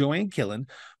and Joanne Killen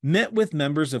met with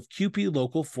members of QP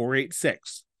Local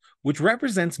 486, which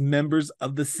represents members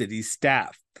of the city's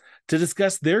staff, to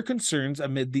discuss their concerns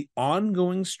amid the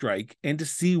ongoing strike and to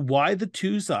see why the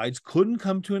two sides couldn't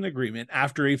come to an agreement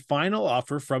after a final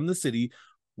offer from the city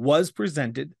was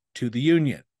presented to the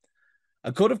union.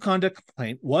 A code of conduct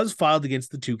complaint was filed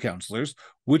against the two councillors,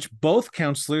 which both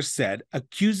councillors said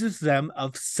accuses them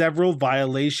of several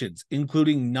violations,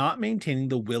 including not maintaining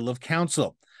the will of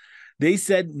council. They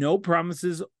said no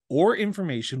promises or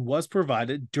information was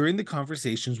provided during the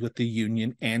conversations with the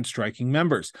union and striking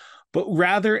members, but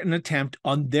rather an attempt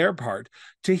on their part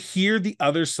to hear the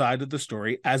other side of the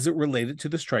story as it related to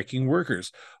the striking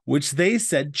workers, which they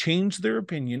said changed their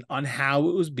opinion on how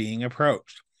it was being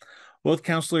approached. Both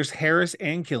councillors Harris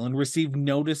and Killen received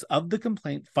notice of the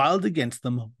complaint filed against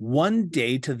them 1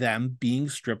 day to them being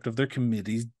stripped of their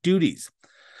committee's duties.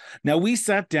 Now, we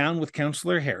sat down with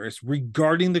Councillor Harris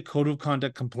regarding the code of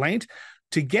conduct complaint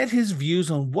to get his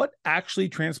views on what actually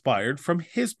transpired from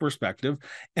his perspective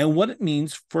and what it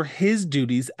means for his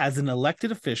duties as an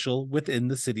elected official within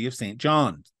the City of St.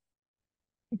 John's.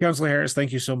 Councillor Harris,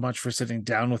 thank you so much for sitting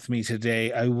down with me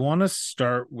today. I want to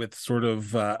start with sort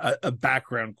of a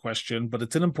background question, but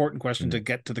it's an important question to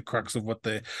get to the crux of what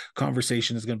the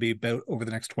conversation is going to be about over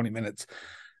the next 20 minutes.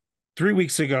 3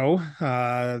 weeks ago,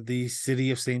 the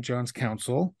City of St. John's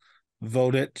Council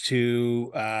voted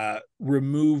to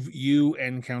remove you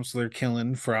and Councillor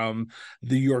Killen from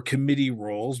your committee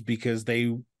roles because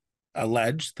they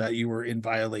alleged that you were in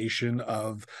violation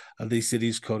of the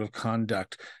city's code of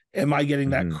conduct. Am I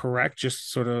getting that correct?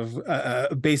 Just sort of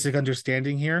a basic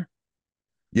understanding here?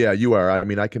 Yeah, you are. I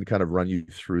mean, I can kind of run you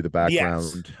through the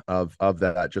Yes. background of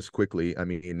that just quickly. I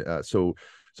mean, so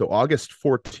August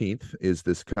 14th is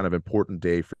this kind of important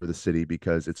day for the city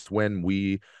because it's when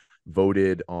we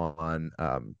voted on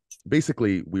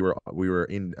basically we were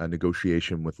in a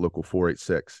negotiation with Local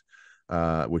 486,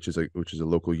 which is a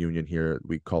local union here.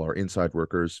 We call our inside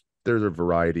workers. There's a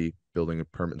variety: building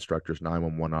and permit instructors,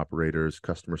 911 operators,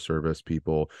 customer service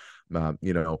people,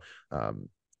 you know,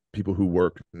 people who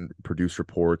work and produce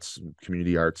reports,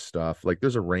 community arts stuff. Like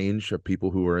there's a range of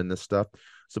people who are in this stuff.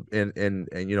 So and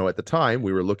you know, at the time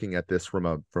we were looking at this from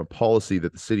a policy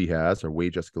that the city has, our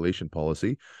wage escalation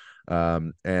policy.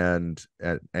 And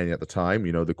at the time,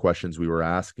 you know, the questions we were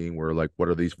asking were like, what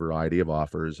are these variety of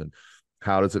offers and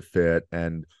how does it fit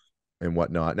and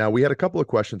whatnot. Now we had a couple of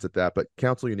questions at that, but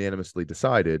council unanimously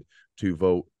decided to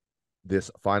vote this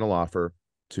final offer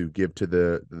to give to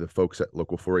the folks at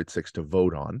Local 486 to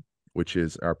vote on, which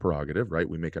is our prerogative, right?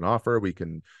 We make an offer, we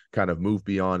can kind of move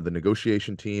beyond the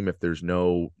negotiation team if there's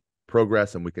no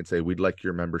progress, and we can say we'd like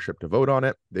your membership to vote on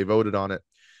it. They voted on it,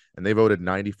 and they voted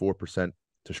 94%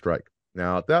 to strike.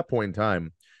 Now at that point in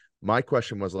time, my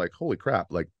question was like, holy crap,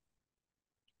 like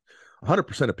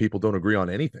 100% of people don't agree on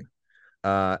anything.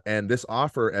 And this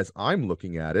offer, as I'm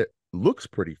looking at it, looks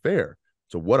pretty fair.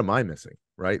 So what am I missing?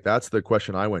 Right. That's the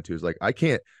question I went to, is like, I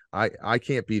can't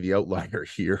be the outlier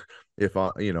here if,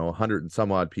 100 and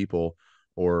some odd people,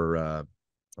 or I'm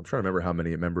trying to remember how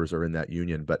many members are in that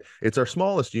union, but it's our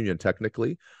smallest union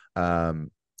technically. And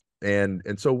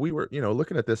so we were,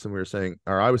 looking at this and we were saying,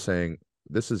 or I was saying,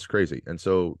 this is crazy. And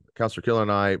so Councillor Killer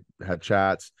and I had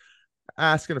chats,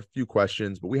 asking a few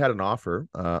questions, but we had an offer,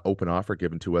 open offer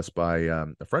given to us by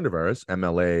a friend of ours,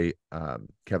 MLA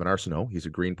Kevin Arsenault. He's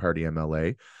a Green Party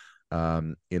MLA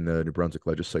in the New Brunswick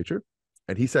legislature.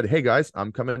 And he said, hey guys,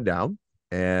 I'm coming down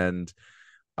and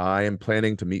I am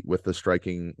planning to meet with the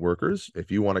striking workers.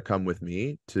 If you want to come with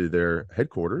me to their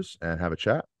headquarters and have a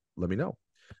chat, let me know.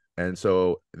 And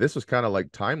so this was kind of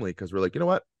like timely because we're like, you know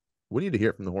what? We need to hear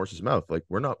it from the horse's mouth. Like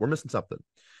we're missing something.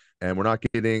 And we're not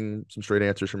getting some straight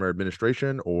answers from our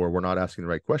administration, or we're not asking the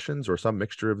right questions, or some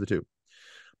mixture of the two.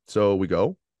 So we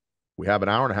have an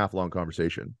hour and a half long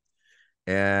conversation.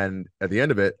 And at the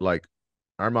end of it, like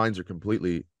our minds are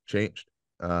completely changed.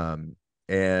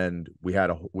 And we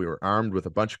were armed with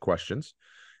a bunch of questions,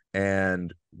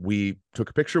 and we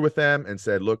took a picture with them and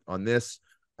said, look, on this,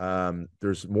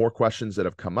 there's more questions that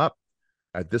have come up.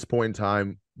 At this point in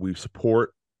time, we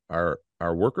support our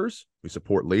workers, we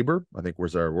support labor, I think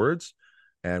was our words,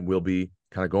 and we'll be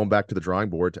kind of going back to the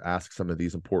drawing board to ask some of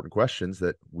these important questions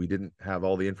that we didn't have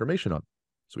all the information on.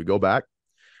 So we go back,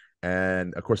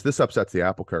 and of course this upsets the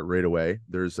apple cart right away.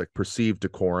 There's like perceived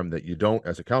decorum that you don't,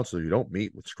 as a councillor, you don't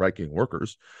meet with striking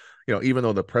workers. Even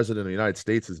though the president of the United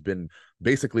States has been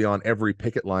basically on every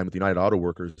picket line with United Auto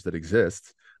Workers that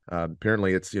exists,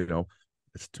 apparently it's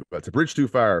it's a bridge too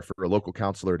far for a local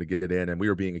councillor to get in, and we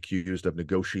were being accused of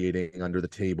negotiating under the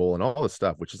table and all this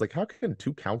stuff, which is like, how can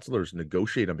two councillors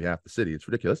negotiate on behalf of the city? It's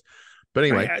ridiculous. But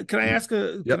anyway, can I ask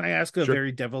a Sure.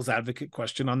 very devil's advocate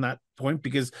question on that point?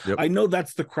 Because Yep. I know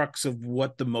that's the crux of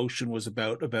what the motion was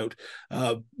about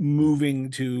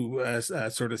moving to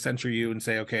sort of censure you and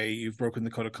say, okay, you've broken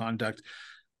the code of conduct.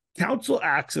 Council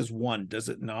acts as one, does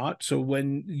it not? So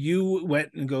when you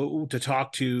went and go to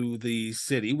talk to the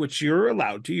city, which you're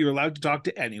allowed to talk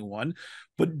to anyone,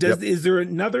 but is there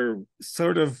another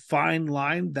sort of fine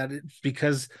line that it's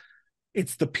because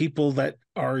it's the people that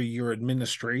are your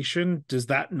administration? Does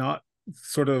that not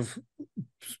sort of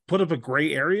put up a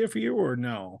gray area for you, or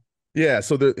no? Yeah,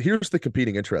 so here's the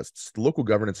competing interests. The Local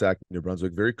Governance Act in New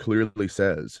Brunswick very clearly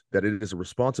says that it is a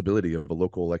responsibility of a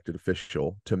local elected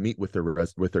official to meet with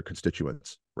their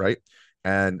constituents, right?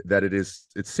 And that it's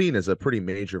seen as a pretty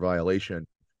major violation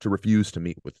to refuse to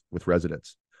meet with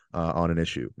residents on an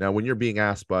issue. Now, when you're being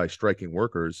asked by striking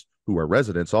workers who are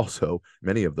residents, also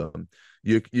many of them,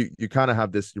 you kind of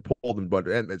have this, you're pulled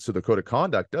in, and so the code of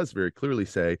conduct does very clearly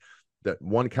say that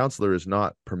one councillor is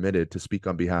not permitted to speak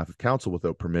on behalf of council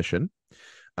without permission.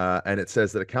 And it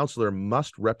says that a councillor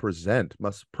must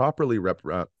properly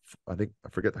I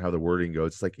forget how the wording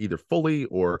goes. It's like either fully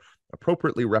or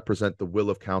appropriately represent the will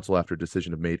of council after a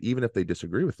decision is made, even if they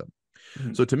disagree with them.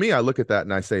 Mm-hmm. So to me, I look at that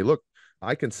and I say, look,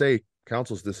 I can say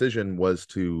council's decision is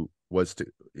to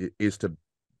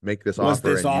make this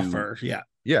offer.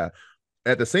 Yeah.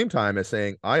 At the same time as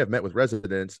saying, I have met with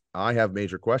residents, I have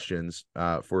major questions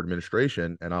for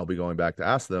administration, and I'll be going back to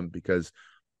ask them, because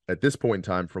at this point in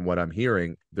time, from what I'm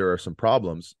hearing, there are some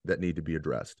problems that need to be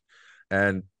addressed.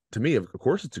 And to me, of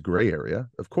course, it's a gray area,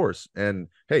 of course. And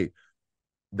hey,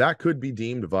 that could be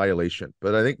deemed a violation.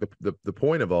 But I think the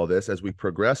point of all this, as we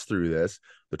progress through this,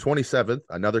 the 27th,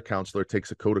 another councillor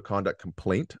takes a code of conduct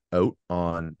complaint out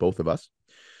on both of us.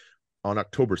 On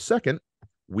October 2nd,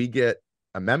 we get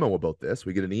a memo about this.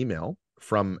 We get an email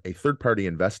from a third-party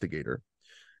investigator.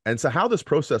 And so how this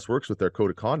process works with their code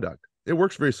of conduct, it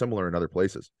works very similar in other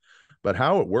places. But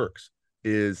how it works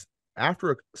is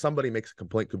after somebody makes a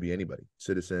complaint, could be anybody,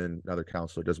 citizen, another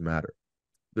councillor, doesn't matter.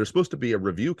 There's supposed to be a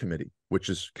review committee, which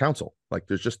is council. Like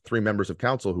there's just 3 members of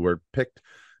council who are picked,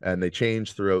 and they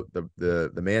change throughout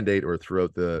the mandate or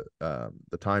throughout the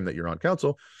time that you're on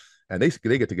council. And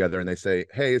they get together and they say,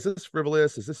 hey, is this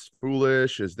frivolous? Is this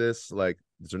foolish? Is this like,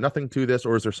 is there nothing to this,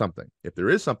 or is there something? If there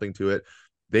is something to it,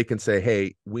 they can say,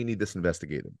 hey, we need this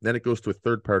investigated. Then it goes to a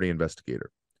third-party investigator.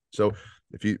 So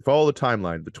if you follow the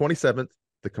timeline, the 27th,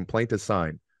 the complaint is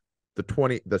signed.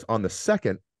 On the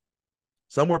 2nd,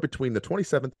 somewhere between the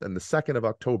 27th and the 2nd of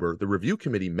October, the review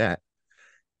committee met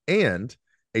and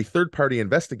a third-party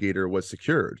investigator was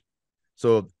secured.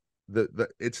 So the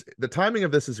timing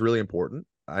of this is really important.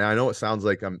 I know it sounds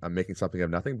like I'm making something of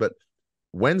nothing, but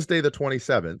Wednesday, the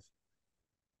 27th,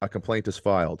 a complaint is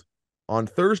filed. On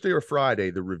Thursday or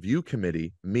Friday, the review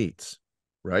committee meets,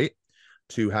 right,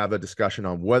 to have a discussion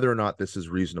on whether or not this is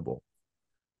reasonable.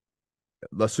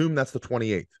 Assume that's the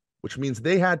 28th, which means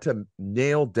they had to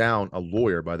nail down a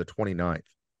lawyer by the 29th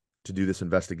to do this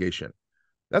investigation.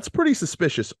 That's pretty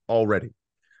suspicious already.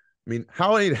 I mean,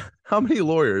 how many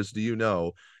lawyers do you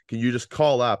know can you just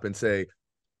call up and say,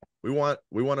 we want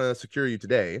to secure you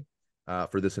today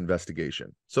for this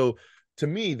investigation? So to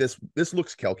me, this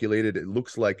looks calculated. It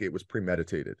looks like it was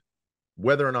premeditated.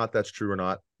 Whether or not that's true or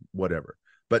not, whatever.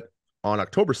 But on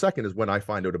October 2nd is when I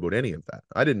find out about any of that.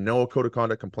 I didn't know a code of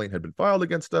conduct complaint had been filed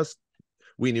against us.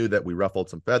 We knew that we ruffled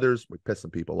some feathers. We pissed some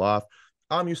people off.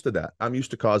 I'm used to that. I'm used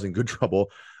to causing good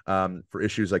trouble for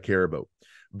issues I care about.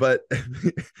 But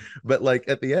like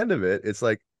at the end of it, it's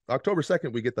like October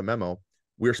 2nd, we get the memo.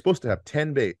 We're supposed to have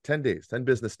 10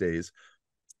 business days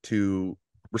to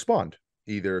respond,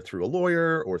 either through a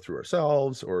lawyer or through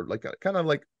ourselves, or like kind of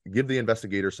like give the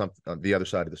investigator something on the other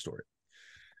side of the story.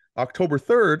 October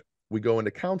 3rd, we go into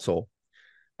council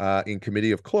in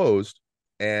committee of closed.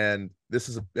 And this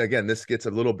is, again, this gets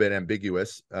a little bit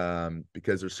ambiguous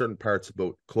because there's certain parts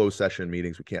about closed session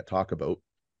meetings we can't talk about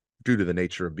due to the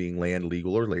nature of being land,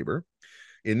 legal, or labor.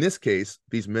 In this case,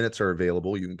 these minutes are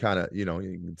available. You can kind of, you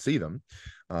can see them.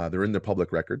 They're in the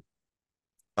public record.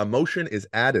 A motion is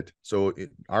added. So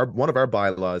one of our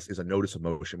bylaws is a notice of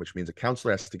motion, which means a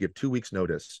councillor has to give 2 weeks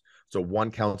notice. So one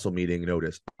council meeting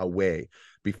notice away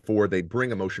before they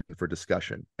bring a motion for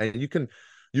discussion. And you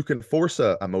can force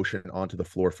a motion onto the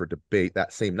floor for debate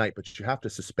that same night, but you have to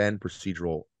suspend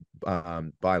procedural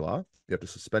bylaw. You have to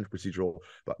suspend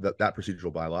that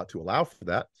procedural bylaw to allow for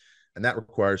that. And that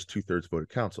requires 2/3 vote of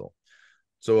council.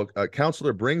 So a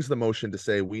councillor brings the motion to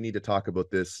say, we need to talk about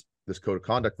this code of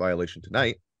conduct violation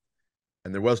tonight.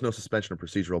 And there was no suspension of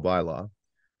procedural bylaw.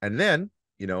 And then,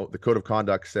 the code of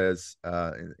conduct says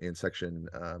in section,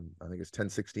 I think it's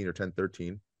 1016 or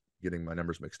 1013, getting my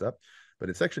numbers mixed up. But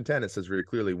in section 10, it says very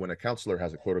clearly, when a councillor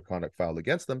has a code of conduct filed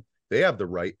against them, they have the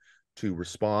right to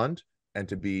respond and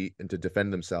to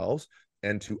defend themselves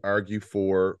and to argue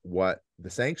for what the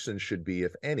sanctions should be,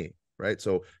 if any, right?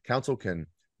 So council can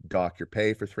dock your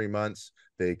pay for 3 months.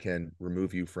 They can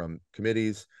remove you from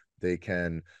committees. They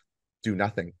can do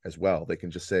nothing as well. They can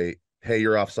just say, hey,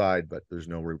 you're offside, but there's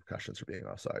no repercussions for being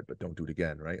offside, but don't do it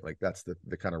again, right? Like that's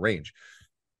the kind of range.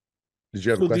 Did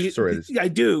you have a question? Sorry. I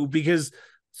do, because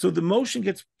so the motion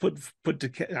gets put to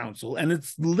council, and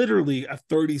it's literally a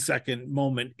 30-second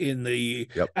moment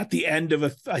at the end of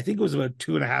I think it was about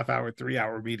 2.5 hour, 3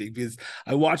 hour meeting, because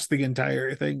I watched the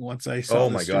entire thing once I saw. Oh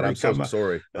my God, I'm so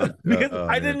sorry. Because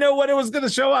I didn't know when it was going to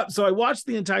show up, so I watched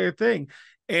the entire thing,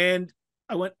 and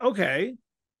I went, okay,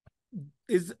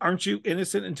 aren't you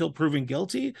innocent until proven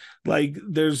guilty? Like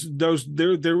there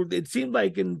it seemed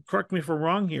like, and correct me if I'm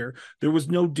wrong here, there was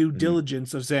no due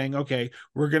diligence of saying, okay,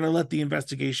 we're going to let the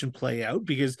investigation play out,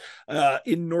 because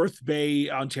in North Bay,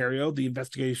 Ontario, the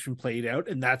investigation played out,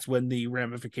 and that's when the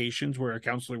ramifications where a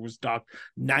councillor was docked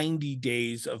 90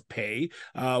 days of pay.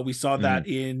 We saw that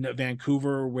in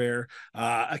Vancouver, where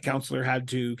a councillor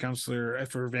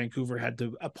for Vancouver had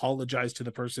to apologize to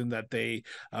the person that they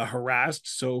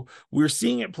harassed. So we're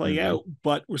seeing it play out,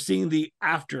 but we're seeing the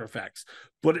after effects.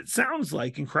 But it sounds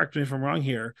like, and correct me if I'm wrong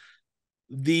here,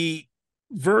 the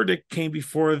verdict came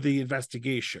before the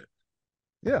investigation.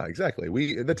 Yeah, exactly.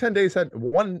 The 10 days had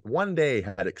one day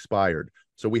had expired,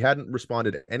 so we hadn't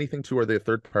responded to anything to the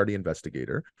third party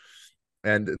investigator.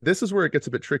 And this is where it gets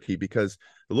a bit tricky, because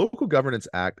the Local Governance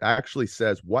Act actually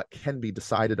says what can be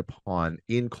decided upon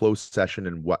in closed session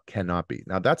and what cannot be.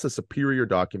 Now, that's a superior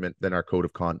document than our Code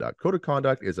of Conduct. Code of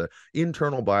Conduct is an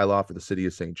internal bylaw for the city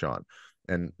of St. John,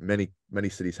 and many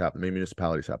cities have them, many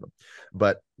municipalities have them.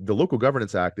 But the Local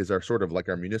Governance Act is our sort of like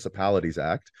our Municipalities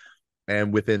Act.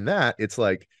 And within that, it's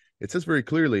like, it says very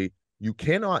clearly, you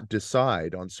cannot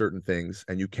decide on certain things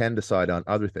and you can decide on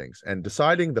other things. And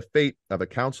deciding the fate of a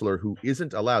councillor who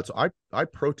isn't allowed. So I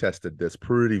protested this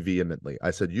pretty vehemently. I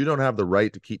said, you don't have the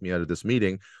right to keep me out of this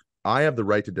meeting. I have the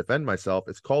right to defend myself.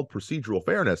 It's called procedural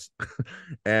fairness.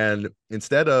 And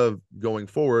instead of going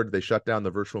forward, they shut down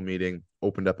the virtual meeting,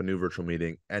 opened up a new virtual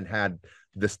meeting, and had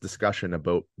this discussion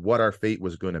about what our fate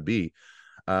was going to be.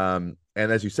 And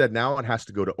as you said, now it has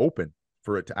to go to open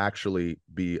for it to actually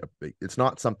be, it's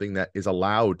not something that is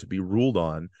allowed to be ruled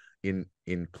on in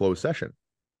closed session.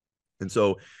 And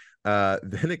so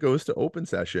then it goes to open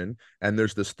session, and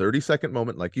there's this 30-second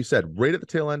moment, like you said, right at the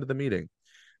tail end of the meeting.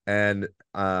 And,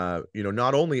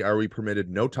 not only are we permitted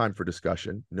no time for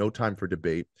discussion, no time for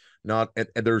debate, and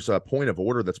there's a point of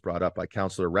order that's brought up by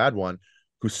Councillor Radwan,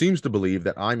 who seems to believe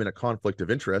that I'm in a conflict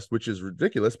of interest, which is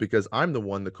ridiculous because I'm the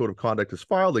one the Code of Conduct is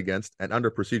filed against, and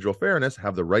under procedural fairness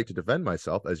have the right to defend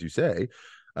myself, as you say,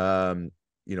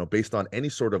 based on any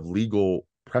sort of legal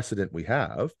precedent we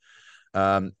have.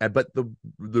 But the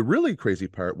really crazy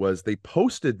part was they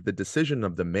posted the decision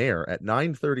of the mayor at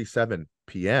 9:37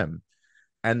 p.m.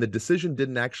 and the decision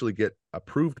didn't actually get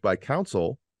approved by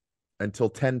council until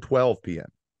 10:12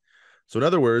 p.m. So in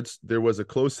other words, there was a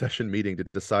closed session meeting to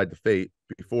decide the fate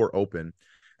before open.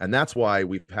 And that's why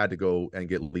we've had to go and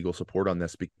get legal support on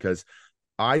this, because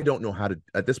I don't know how to,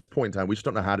 at this point in time, we just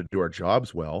don't know how to do our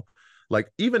jobs well. Like,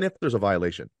 even if there's a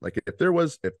violation, like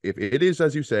if it is,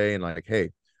 as you say, and like,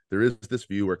 hey, there is this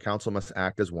view where council must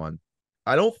act as one,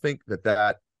 I don't think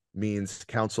that means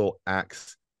council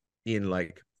acts in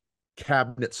like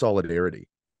cabinet solidarity.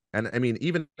 And I mean,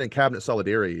 even in cabinet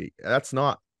solidarity, that's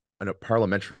not a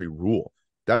parliamentary rule.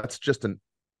 That's just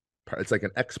it's like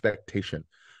an expectation,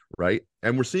 right?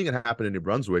 And we're seeing it happen in New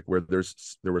Brunswick, where there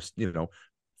was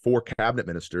 4 cabinet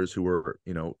ministers who were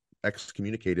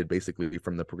excommunicated basically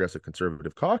from the Progressive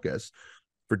Conservative Caucus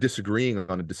for disagreeing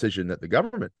on a decision that the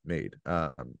government made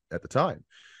at the time.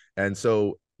 And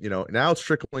so now it's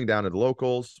trickling down to the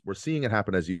locals. We're seeing it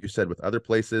happen, as you said, with other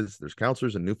places. There's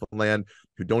councillors in Newfoundland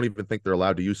who don't even think they're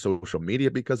allowed to use social media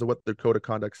because of what their code of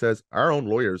conduct says. Our own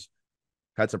lawyers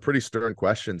had some pretty stern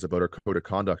questions about our code of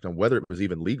conduct on whether it was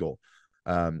even legal,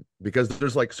 because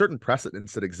there's like certain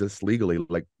precedents that exist legally.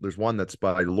 Like there's one that's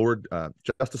by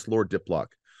Justice Lord Diplock,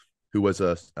 who was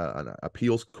an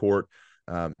appeals court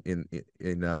in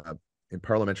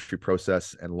parliamentary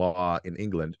process and law in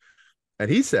England. And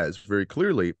he says very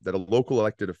clearly that a local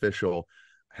elected official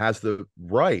has the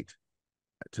right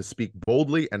to speak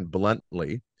boldly and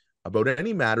bluntly about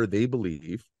any matter they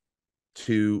believe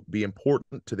to be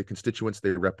important to the constituents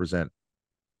they represent.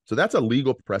 So that's a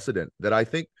legal precedent that I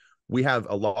think we have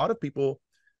a lot of people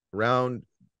around.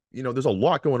 There's a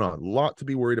lot going on, a lot to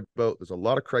be worried about. There's a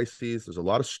lot of crises. There's a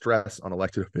lot of stress on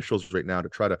elected officials right now to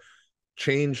try to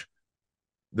change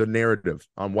the narrative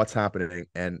on what's happening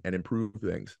and improve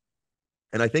things.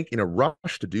 And I think in a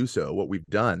rush to do so, what we've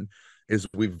done is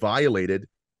we've violated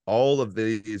all of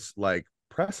these like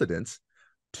precedents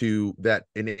that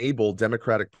enable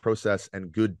democratic process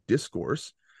and good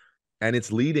discourse. And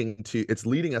it's leading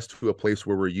us to a place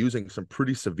where we're using some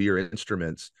pretty severe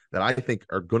instruments that I think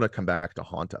are going to come back to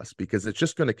haunt us, because it's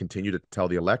just going to continue to tell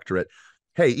the electorate,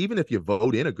 hey, even if you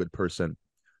vote in a good person,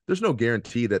 there's no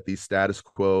guarantee that these status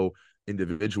quo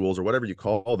individuals, or whatever you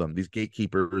call them, these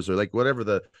gatekeepers, or like whatever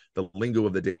the lingo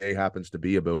of the day happens to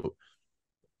be about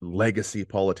legacy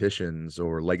politicians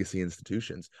or legacy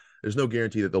institutions, there's no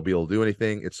guarantee that they'll be able to do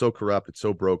anything. It's so corrupt, it's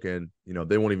so broken,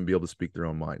 they won't even be able to speak their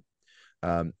own mind.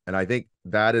 And I think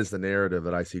that is the narrative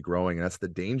that I see growing, and that's the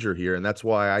danger here. And that's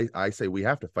why I say we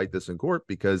have to fight this in court,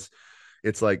 because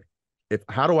it's like,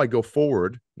 how do I go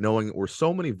forward knowing that we're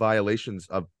so many violations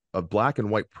of black and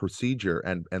white procedure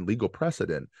and legal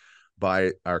precedent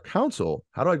by our council?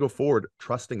 How do I go forward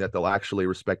trusting that they'll actually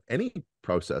respect any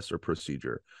process or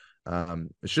procedure? It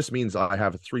just means I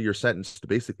have a 3-year sentence to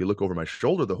basically look over my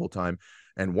shoulder the whole time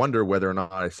and wonder whether or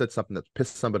not I said something that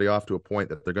pissed somebody off to a point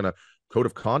that they're going to code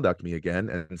of conduct me again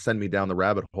and send me down the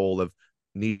rabbit hole of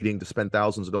needing to spend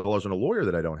thousands of dollars on a lawyer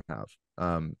that I don't have.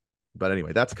 But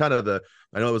anyway, that's kind of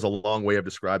I know it was a long way of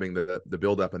describing the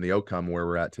buildup and the outcome where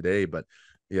we're at today, but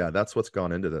yeah, that's what's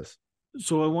gone into this.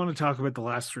 So I want to talk about the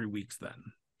last 3 weeks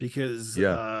then. because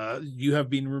Yeah. you have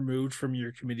been removed from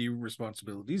your committee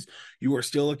responsibilities. You are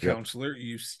still a Yep. councillor.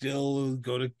 You still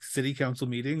go to city council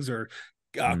meetings or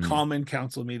Mhm. common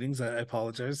council meetings. I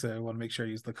apologize. I want to make sure I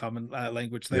use the common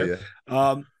language Yeah, there.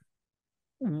 yeah.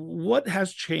 What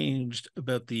has changed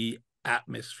about the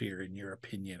atmosphere, in your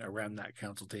opinion, around that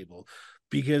council table?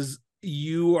 Because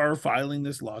you are filing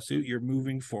this lawsuit, you're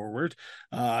moving forward.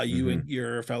 You Mhm. and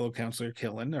your fellow councillor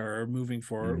Killen are moving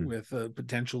forward Mhm. with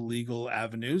potential legal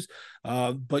avenues,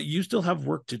 but you still have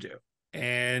work to do.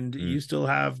 And Mm. you still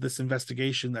have this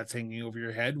investigation that's hanging over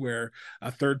your head where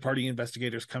a third party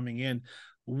investigator is coming in.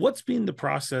 What's been the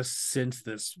process since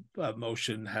this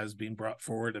motion has been brought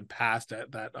forward and passed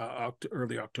at that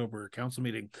early October council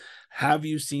meeting? Have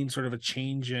you seen sort of a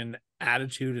change in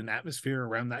attitude and atmosphere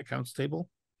around that council table?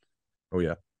 Oh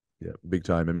yeah. Yeah, big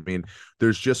time. I mean,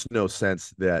 there's just no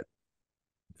sense that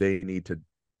they need to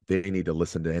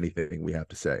listen to anything we have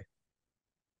to say.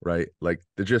 Right? Like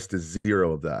there just is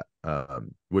zero of that.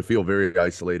 We feel very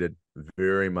isolated,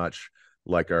 very much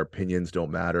like our opinions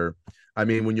don't matter. I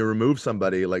mean, when you remove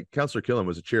somebody like Councillor Killen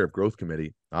was a chair of growth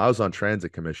committee, I was on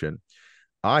transit commission.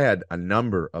 I had a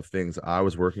number of things I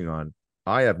was working on.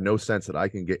 I have no sense that I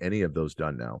can get any of those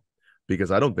done now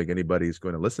because I don't think anybody's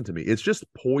going to listen to me. It's just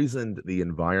poisoned the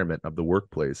environment of the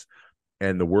workplace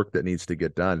and the work that needs to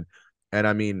get done. And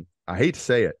I mean, I hate to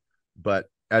say it, but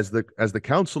as the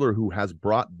councillor who has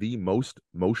brought the most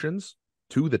motions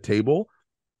to the table,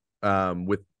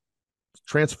 with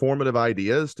transformative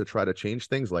ideas to try to change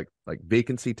things like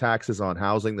vacancy taxes on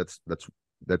housing that's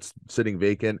sitting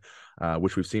vacant,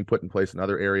 which we've seen put in place in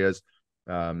other areas,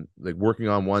 like working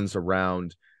on ones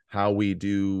around how we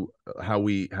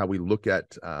look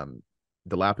at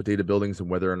dilapidated buildings and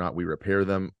whether or not we repair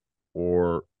them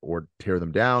or tear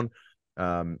them down.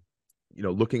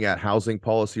 Looking at housing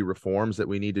policy reforms that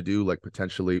we need to do, like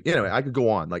potentially, I could go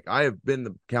on. Like I have been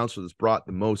the council that's brought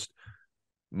the most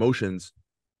motions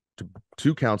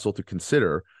to council to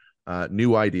consider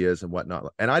new ideas and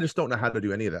whatnot. And I just don't know how to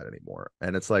do any of that anymore.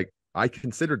 And it's like, I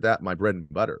considered that my bread and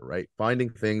butter, right? Finding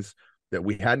things that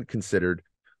we hadn't considered,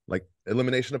 like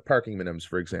elimination of parking minimums,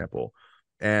 for example,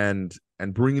 and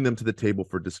bringing them to the table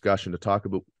for discussion to talk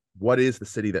about what is the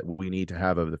city that we need to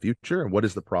have of the future and what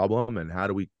is the problem and how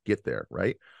do we get there,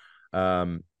 right?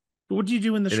 What do you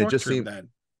do in the short term then?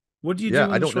 What do you do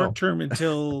in the short term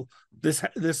until this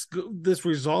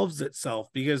resolves itself?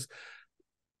 Because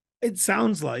it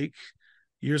sounds like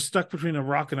you're stuck between a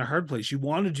rock and a hard place. You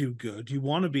want to do good. You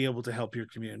want to be able to help your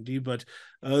community, but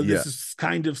this has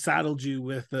kind of saddled you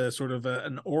with sort of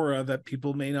an aura that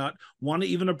people may not want to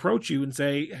even approach you and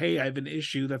say, hey, I have an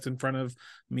issue that's in front of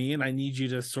me and I need you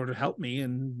to sort of help me.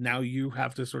 And now you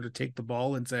have to sort of take the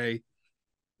ball and say,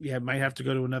 yeah, it might have to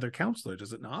go to another councillor,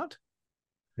 does it not?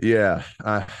 Yeah.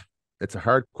 It's a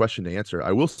hard question to answer.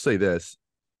 I will say this,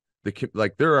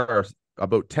 there are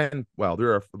about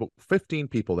 15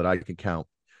 people that I can count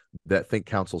that think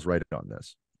council's right on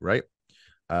this, right?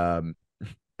 And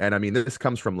I mean, this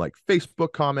comes from like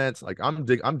Facebook comments. Like I'm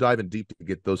diving deep to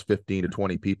get those 15 to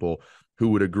 20 people who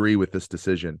would agree with this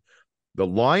decision. The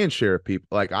lion's share of people,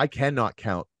 like I cannot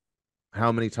count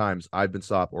how many times I've been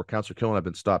stopped or Councillor Killen have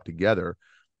been stopped together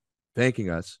thanking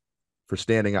us for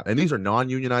standing up. And these are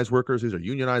non-unionized workers. These are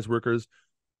unionized workers.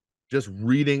 Just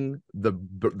reading the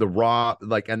raw,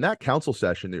 like, and that council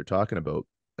session that you're talking about,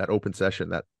 that open session,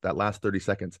 that last 30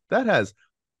 seconds, that has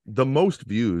the most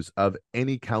views of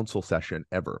any council session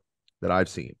ever that I've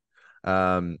seen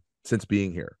since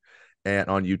being here and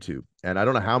on YouTube. And I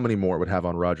don't know how many more it would have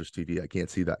on Rogers TV. I can't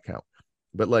see that count,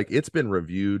 but like it's been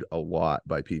reviewed a lot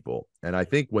by people. And I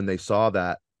think when they saw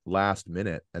that last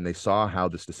minute and they saw how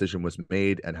this decision was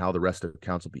made and how the rest of the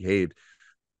council behaved,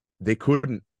 they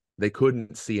couldn't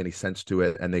see any sense to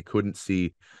it and they couldn't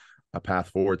see a path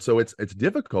forward. So it's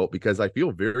difficult because I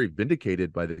feel very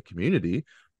vindicated by the community,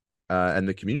 and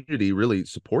the community really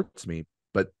supports me.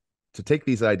 But to take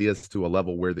these ideas to a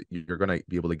level where that you're going to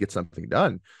be able to get something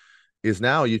done is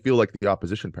now you feel like the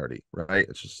opposition party, right?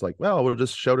 It's just like, well, we'll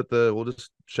just shout at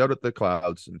the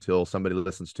clouds until somebody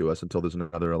listens to us until there's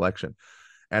another election.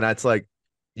 And it's like,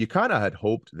 you kind of had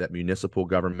hoped that municipal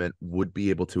government would be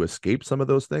able to escape some of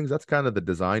those things. That's kind of the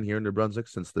design here in New Brunswick,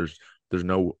 since there's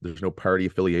no party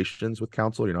affiliations with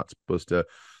council. You're not supposed to,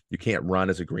 you can't run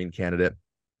as a Green candidate.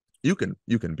 You can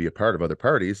be a part of other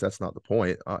parties. That's not the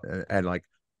point. And like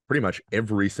pretty much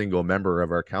every single member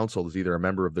of our council is either a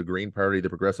member of the Green Party, the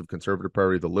Progressive Conservative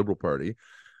Party, the Liberal Party,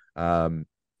 or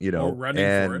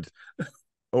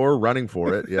running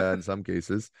for it. Yeah, in some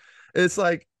cases, it's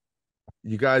like,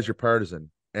 you guys, you're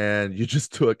partisan, and you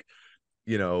just took,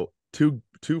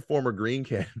 two former Green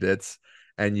candidates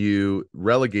and you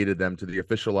relegated them to the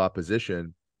official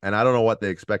opposition. And I don't know what they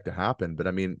expect to happen, but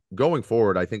I mean, going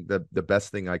forward, I think the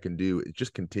best thing I can do is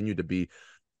just continue to be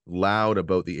loud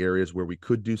about the areas where we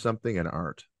could do something and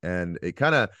aren't. And it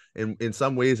kind of, in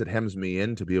some ways, it hems me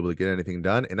in to be able to get anything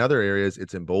done. In other areas,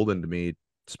 it's emboldened me to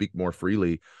speak more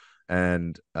freely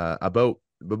and about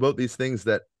these things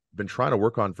that I've been trying to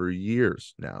work on for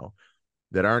years now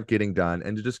that aren't getting done,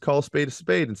 and to just call a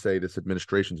spade and say this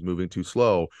administration's moving too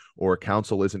slow, or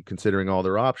council isn't considering all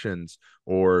their options,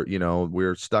 or, you know,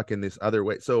 we're stuck in this other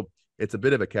way. So it's a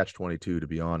bit of a catch-22, to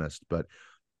be honest, but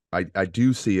I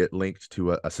do see it linked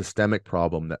to a systemic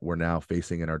problem that we're now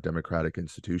facing in our democratic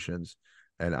institutions.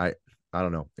 And I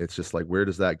don't know. It's just like, where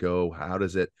does that go? How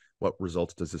does it, what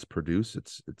results does this produce?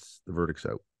 It's the verdict's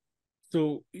out.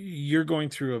 So you're going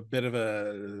through a bit of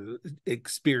a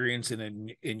experience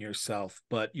in yourself,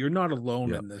 but you're not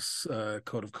alone in this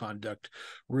code of conduct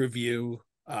review.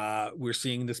 We're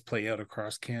seeing this play out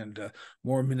across Canada.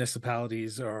 More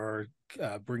municipalities are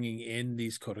bringing in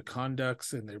these code of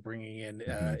conducts, and they're bringing in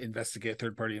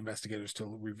third-party investigators to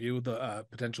review the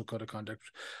potential code of conduct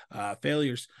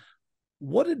failures.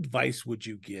 What advice would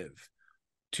you give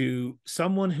to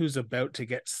someone who's about to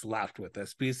get slapped with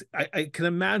this? Because I can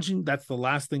imagine that's the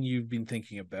last thing you've been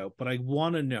thinking about, but I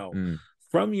want to know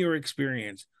from your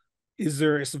experience, is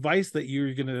there advice that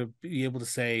you're going to be able to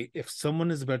say, if someone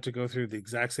is about to go through the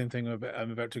exact same thing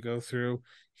I'm about to go through,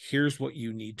 here's what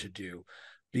you need to do?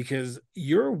 Because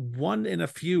you're one in a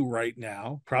few right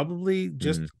now, probably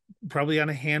on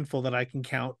a handful that I can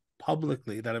count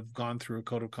publicly that have gone through a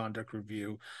code of conduct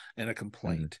review and a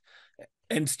complaint.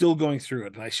 And still going through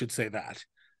it, and I should say that.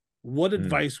 What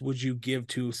advice would you give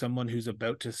to someone who's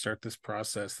about to start this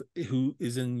process, who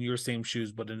is in your same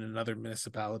shoes but in another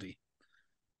municipality?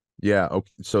 Yeah,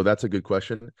 okay. So that's a good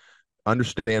question.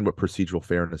 Understand what procedural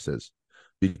fairness is,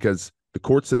 because the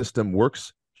court system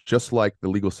works just like the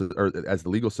legal system, or as the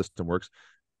legal system works.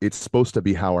 It's supposed to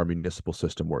be how our municipal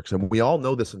system works, and we all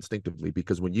know this instinctively,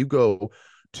 because when you go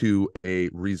to a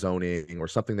rezoning or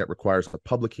something that requires a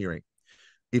public hearing,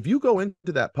 if you go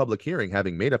into that public hearing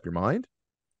having made up your mind,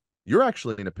 you're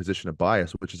actually in a position of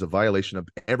bias, which is a violation of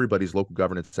everybody's Local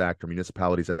Governance Act or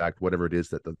Municipalities Act, whatever it is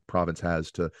that the province has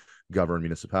to govern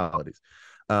municipalities.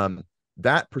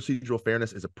 That procedural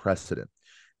fairness is a precedent,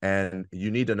 and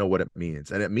you need to know what it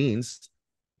means. And it means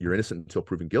you're innocent until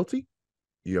proven guilty.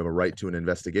 You have a right to an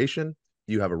investigation.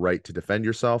 You have a right to defend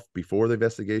yourself before the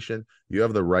investigation. You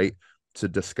have the right to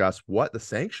discuss what the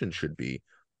sanction should be,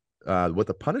 what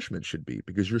the punishment should be,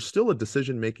 because you're still a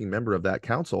decision-making member of that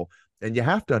council. And you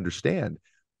have to understand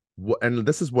and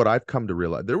this is what I've come to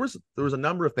realize. There was a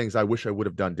number of things I wish I would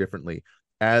have done differently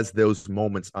as those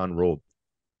moments unrolled.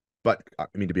 But I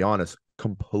mean, to be honest,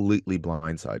 completely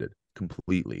blindsided,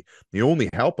 completely. The only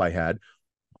help I had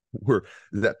were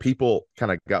that people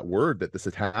kind of got word that this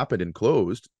had happened and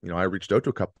closed. You know, I reached out to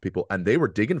a couple of people, and they were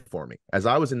digging for me. As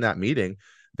I was in that meeting,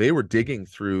 they were digging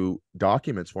through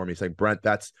documents for me, saying, Brent,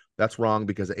 that's wrong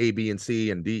because of A, B, and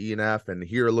C, and D, E, and F, and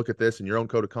here, look at this, and your own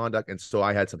code of conduct. And so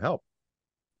I had some help,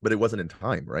 but it wasn't in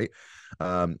time, right?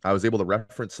 I was able to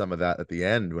reference some of that at the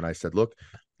end when I said, look,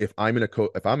 if I'm in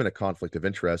a conflict of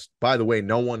interest, by the way,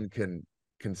 no one can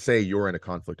say you're in a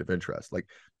conflict of interest. Like,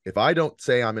 if I don't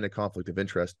say I'm in a conflict of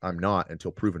interest, I'm not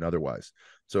until proven otherwise.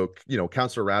 So, you know,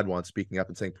 Councillor Radwan speaking up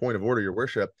and saying, point of order, your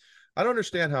worship, I don't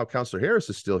understand how Councillor Harris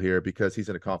is still here because he's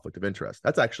in a conflict of interest.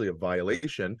 That's actually a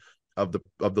violation of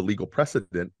the legal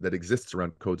precedent that exists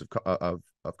around codes of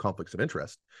conflicts of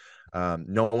interest.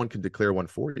 No one can declare one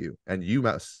for you, and you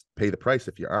must pay the price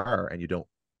if you are, and you don't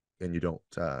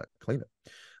claim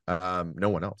it. No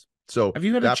one else. So have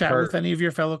you had a chat with any of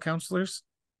your fellow councillors?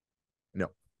 No,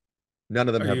 none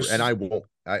of them have, and I won't.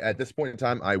 At this point in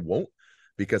time, I won't,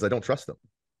 because I don't trust them.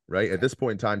 Right. At this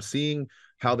point in time, seeing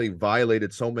how they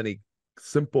violated so many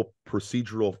simple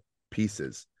procedural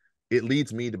pieces, it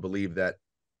leads me to believe that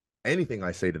anything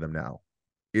I say to them now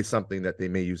is something that they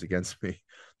may use against me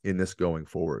in this going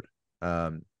forward.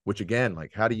 Which again,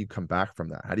 like, how do you come back from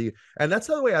that? And that's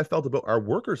the way I felt about our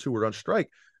workers who were on strike.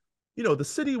 You know, the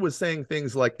city was saying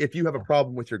things like, if you have a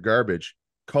problem with your garbage,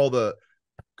 call the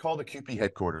QP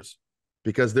headquarters,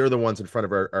 because they're the ones in front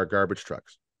of our garbage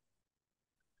trucks.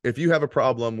 If you have a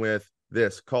problem with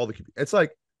this, call the QP. It's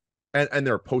like, and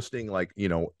they're posting, like, you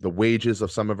know, the wages of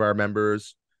some of our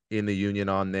members in the union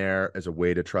on there as a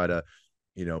way to try to,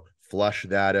 you know, flush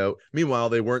that out. Meanwhile,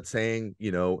 they weren't saying,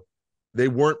 you know, they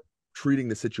weren't treating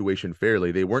the situation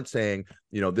fairly. They weren't saying,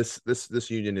 this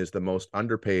union is the most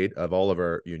underpaid of all of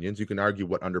our unions. You can argue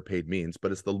what underpaid means,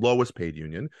 but it's the lowest paid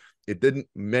union.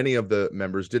 Many of the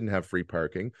members didn't have free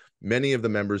parking. Many of the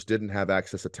members didn't have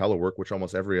access to telework, which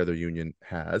almost every other union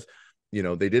has.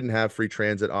 They didn't have free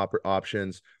transit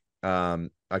options. I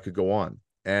could go on.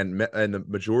 And the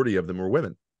majority of them were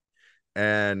women.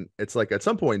 And it's like, at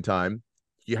some point in time,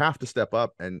 you have to step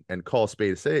up and call a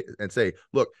spade and say,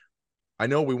 look, I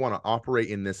know we want to operate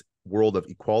in this world of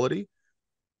equality,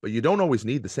 but you don't always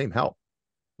need the same help.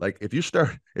 Like if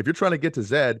you're trying to get to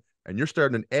Z and you're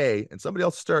starting an A and somebody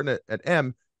else is starting at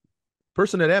M,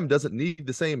 person at M doesn't need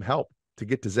the same help to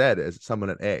get to Z as someone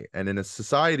at A. And in a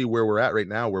society where we're at right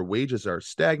now, where wages are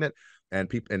stagnant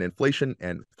and inflation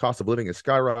and cost of living is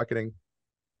skyrocketing,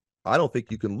 I don't think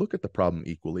you can look at the problem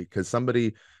equally, because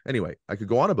anyway, I could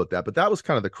go on about that, but that was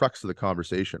kind of the crux of the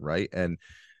conversation, right? And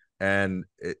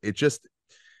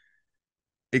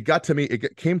it got to me,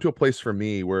 it came to a place for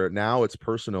me where now it's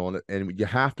personal, and you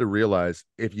have to realize,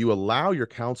 if you allow your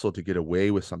council to get away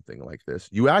with something like this,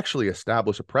 you actually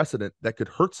establish a precedent that could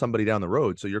hurt somebody down the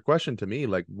road. So your question to me,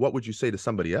 like, what would you say to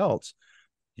somebody else?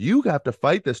 You have to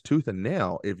fight this tooth and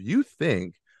nail. If you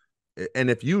think,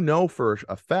 and if you know for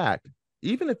a fact,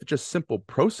 even if just simple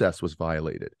process was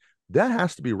violated, that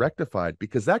has to be rectified,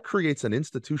 because that creates an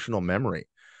institutional memory.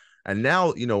 And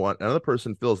now, another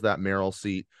person fills that mayoral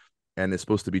seat and is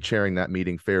supposed to be chairing that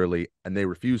meeting fairly, and they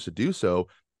refuse to do so.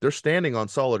 They're standing on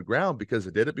solid ground because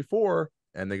they did it before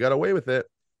and they got away with it.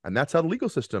 And that's how the legal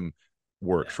system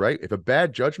works, right? If a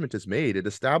bad judgment is made, it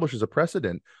establishes a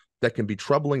precedent that can be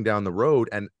troubling down the road,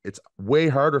 and it's way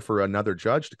harder for another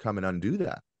judge to come and undo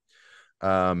that.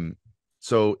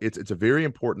 So it's a very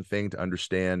important thing to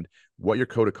understand what your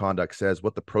code of conduct says,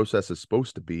 what the process is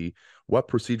supposed to be, what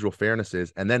procedural fairness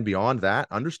is, and then beyond that,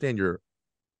 understand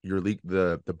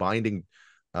the binding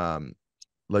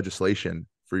legislation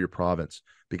for your province,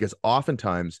 because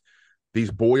oftentimes these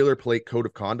boilerplate code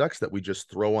of conducts that we just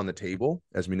throw on the table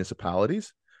as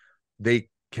municipalities, they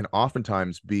can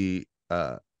oftentimes be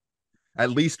at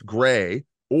least gray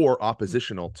or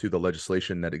oppositional to the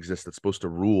legislation that exists that's supposed to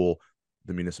rule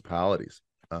the municipalities.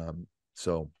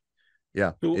 So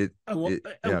I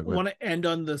want to end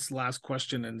on this last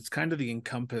question, and it's kind of the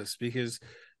encompass, because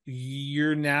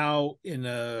you're now in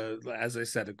as I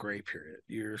said, a gray period.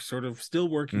 You're sort of still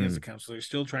working as a councillor, you're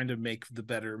still trying to make the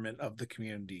betterment of the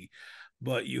community,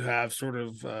 but you have sort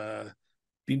of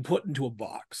been put into a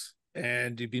box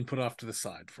and you've been put off to the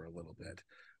side for a little bit.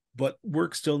 But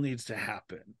work still needs to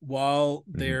happen. While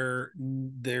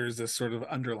there's a sort of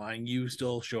underlying, you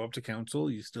still show up to council,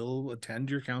 you still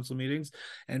attend your council meetings,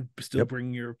 and still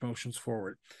bring your motions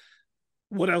forward.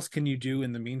 What else can you do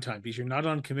in the meantime? Because you're not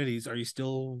on committees. Are you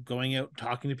still going out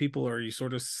talking to people, or are you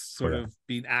sort of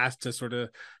being asked to sort of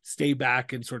stay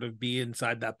back and sort of be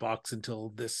inside that box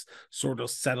until this sort of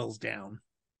settles down?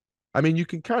 I mean, you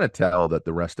can kind of tell that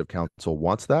the rest of council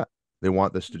wants that. They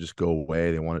want this to just go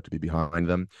away. They want it to be behind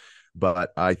them.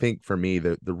 But I think for me,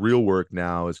 the real work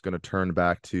now is going to turn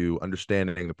back to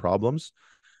understanding the problems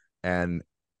and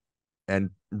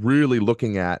really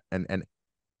looking at and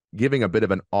giving a bit of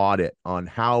an audit on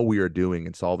how we are doing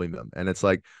and solving them. And it's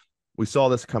like, we saw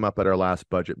this come up at our last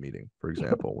budget meeting, for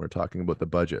example. We're talking about the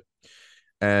budget.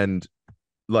 And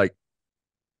like,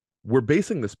 we're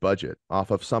basing this budget off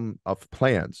of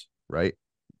plans, right?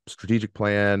 Strategic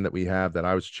plan that we have, that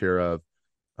I was chair of,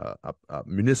 a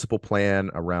municipal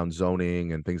plan around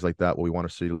zoning and things like that, what we want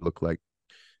to see look like,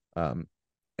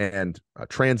 and a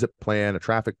transit plan, a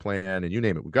traffic plan, and you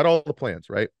name it. We've got all the plans,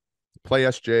 right? Play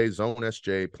SJ, zone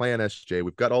SJ, plan SJ.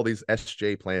 We've got all these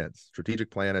SJ plans,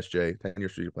 strategic plan SJ, 10-year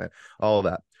strategic plan, all of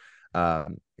that,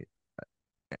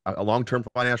 a long-term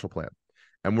financial plan.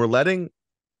 And we're letting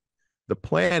the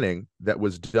planning that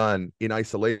was done in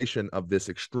isolation of this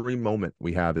extreme moment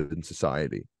we have in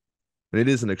society. And it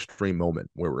is an extreme moment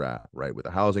where we're at, right? With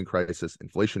a housing crisis,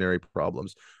 inflationary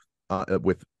problems,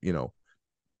 with,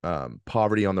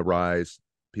 poverty on the rise,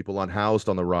 people unhoused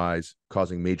on the rise,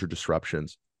 causing major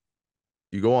disruptions.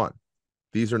 You go on.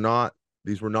 These were not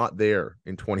there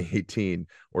in 2018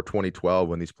 or 2012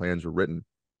 when these plans were written.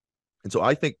 And so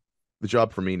I think the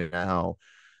job for me now,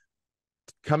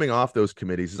 coming off those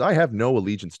committees, is I have no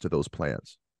allegiance to those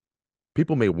plans.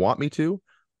 People may want me to,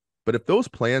 but if those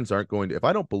plans aren't going to, if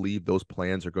I don't believe those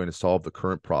plans are going to solve the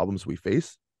current problems we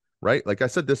face, right? Like I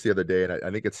said this the other day, and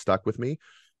I think it stuck with me.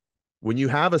 When you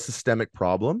have a systemic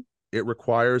problem, it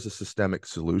requires a systemic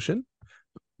solution.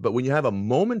 But when you have a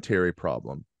momentary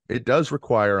problem, it does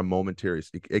require a momentary,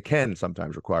 it can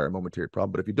sometimes require a momentary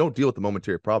problem. But if you don't deal with the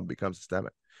momentary problem, it becomes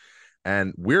systemic.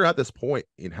 And we're at this point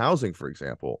in housing, for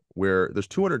example, where there's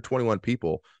 221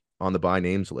 people on the by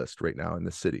names list right now in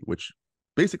the city, which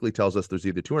basically tells us there's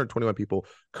either 221 people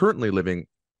currently living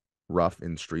rough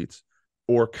in streets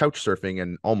or couch surfing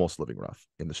and almost living rough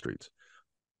in the streets.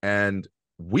 And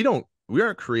we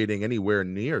aren't creating anywhere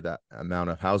near that amount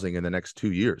of housing in the next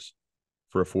 2 years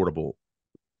for affordable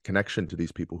connection to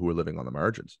these people who are living on the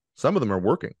margins. Some of them are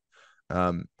working.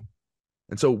 And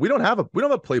so we don't have a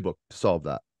playbook to solve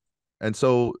that. And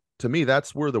so to me,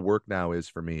 that's where the work now is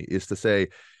for me, is to say,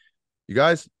 you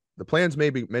guys, the plans may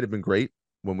have been great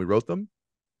when we wrote them.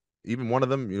 Even one of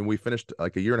them, we finished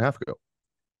like a year and a half ago.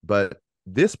 But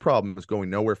this problem is going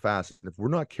nowhere fast. And if we're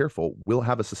not careful, we'll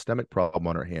have a systemic problem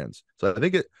on our hands. So I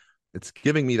think it's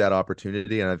giving me that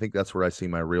opportunity. And I think that's where I see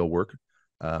my real work.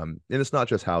 And it's not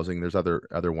just housing. There's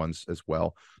other ones as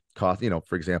well. Cost,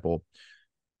 for example,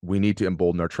 we need to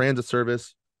embolden our transit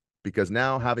service, because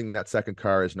now having that second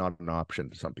car is not an option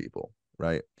to some people,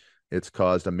 right? It's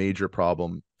caused a major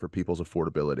problem for people's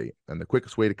affordability. And the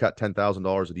quickest way to cut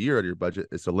 $10,000 a year out of your budget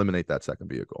is to eliminate that second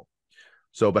vehicle.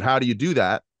 So, but how do you do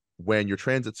that when your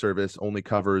transit service only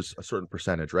covers a certain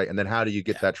percentage, right? And then how do you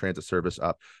get that transit service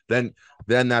up? Then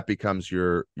that becomes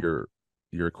your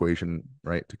equation,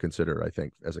 right, to consider, I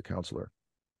think, as a councillor.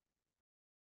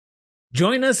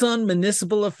 Join us on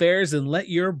Municipal Affairs and let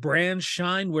your brand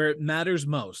shine where it matters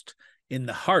most, in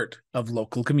the heart of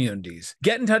local communities.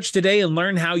 Get in touch today and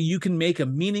learn how you can make a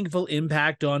meaningful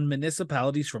impact on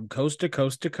municipalities from coast to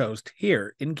coast to coast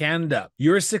here in Canada.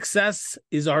 Your success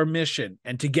is our mission,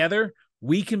 and together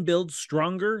we can build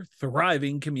stronger,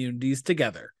 thriving communities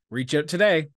together. Reach out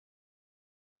today.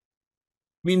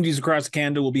 Communities across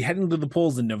Canada will be heading to the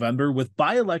polls in November with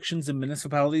by-elections in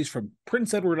municipalities from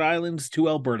Prince Edward Island to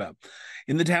Alberta.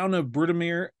 In the town of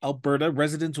Brunswick, Alberta,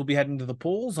 residents will be heading to the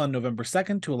polls on November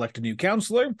 2nd to elect a new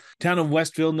councillor. Town of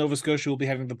Westville, Nova Scotia will be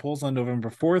heading to the polls on November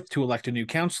 4th to elect a new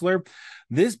councillor.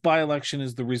 This by-election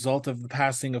is the result of the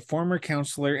passing of former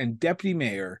councillor and deputy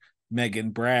mayor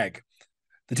Megan Bragg.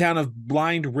 The town of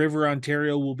Blind River,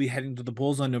 Ontario will be heading to the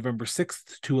polls on November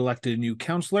 6th to elect a new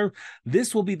councillor.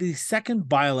 This will be the second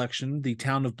by-election the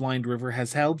town of Blind River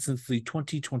has held since the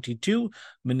 2022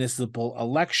 municipal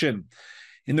election.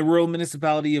 In the rural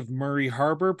municipality of Murray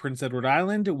Harbour, Prince Edward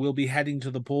Island, will be heading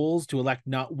to the polls to elect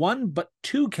not one, but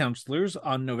two councillors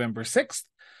on November 6th.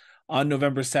 On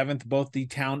November 7th, both the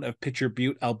town of Pitcher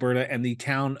Butte, Alberta, and the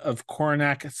town of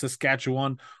Coronach,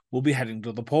 Saskatchewan, will be heading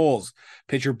to the polls.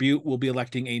 Pitcher Butte will be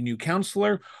electing a new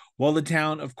councillor, while the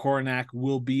town of Coronach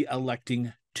will be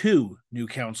electing two new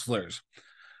councillors.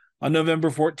 On November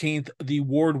 14th, the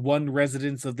Ward 1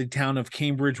 residents of the town of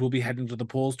Cambridge will be heading to the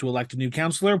polls to elect a new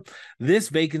councillor. This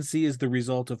vacancy is the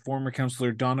result of former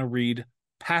councillor Donna Reid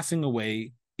passing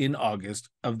away in August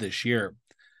of this year.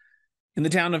 In the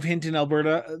town of Hinton,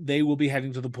 Alberta, they will be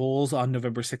heading to the polls on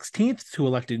November 16th to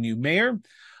elect a new mayor.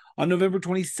 On November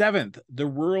 27th, the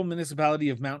rural municipality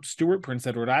of Mount Stewart, Prince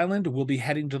Edward Island, will be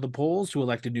heading to the polls to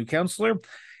elect a new councillor.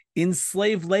 In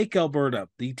Slave Lake, Alberta,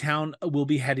 the town will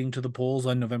be heading to the polls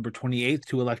on November 28th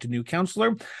to elect a new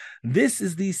councillor. This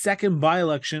is the second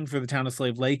by-election for the town of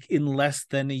Slave Lake in less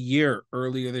than a year.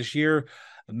 Earlier this year,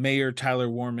 Mayor Tyler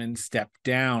Warman stepped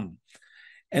down.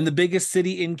 And the biggest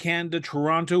city in Canada,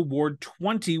 Toronto, Ward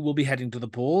 20, will be heading to the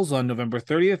polls on November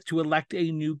 30th to elect a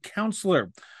new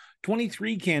councillor.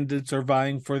 23 candidates are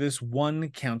vying for this one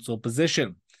council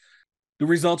position. The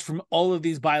results from all of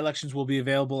these by-elections will be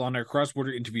available on our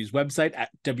Cross-Border Interviews website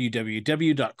at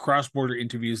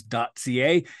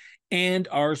www.crossborderinterviews.ca and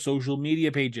our social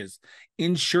media pages.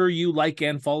 Ensure you like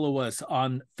and follow us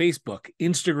on Facebook,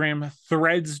 Instagram,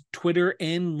 Threads, Twitter,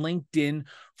 and LinkedIn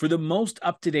for the most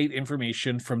up-to-date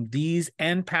information from these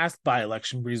and past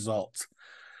by-election results.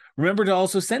 Remember to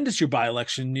also send us your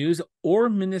by-election news or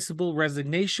municipal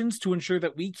resignations to ensure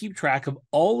that we keep track of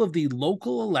all of the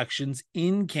local elections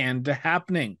in Canada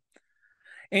happening.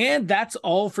 And that's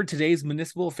all for today's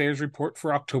Municipal Affairs Report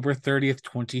for October 30th,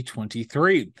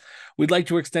 2023. We'd like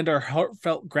to extend our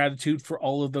heartfelt gratitude for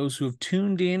all of those who have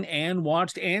tuned in and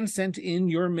watched and sent in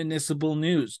your municipal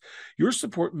news. Your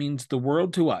support means the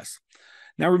world to us.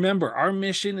 Now remember, our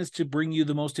mission is to bring you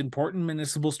the most important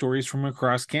municipal stories from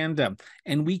across Canada,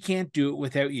 and we can't do it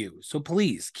without you. So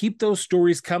please keep those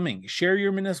stories coming. Share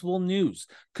your municipal news,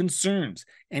 concerns,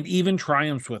 and even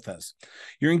triumphs with us.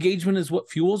 Your engagement is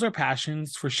what fuels our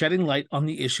passions for shedding light on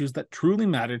the issues that truly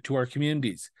matter to our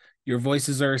communities. Your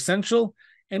voices are essential,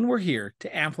 and we're here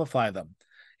to amplify them.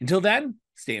 Until then,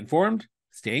 stay informed,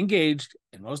 stay engaged,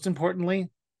 and most importantly,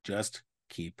 just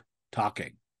keep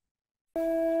talking.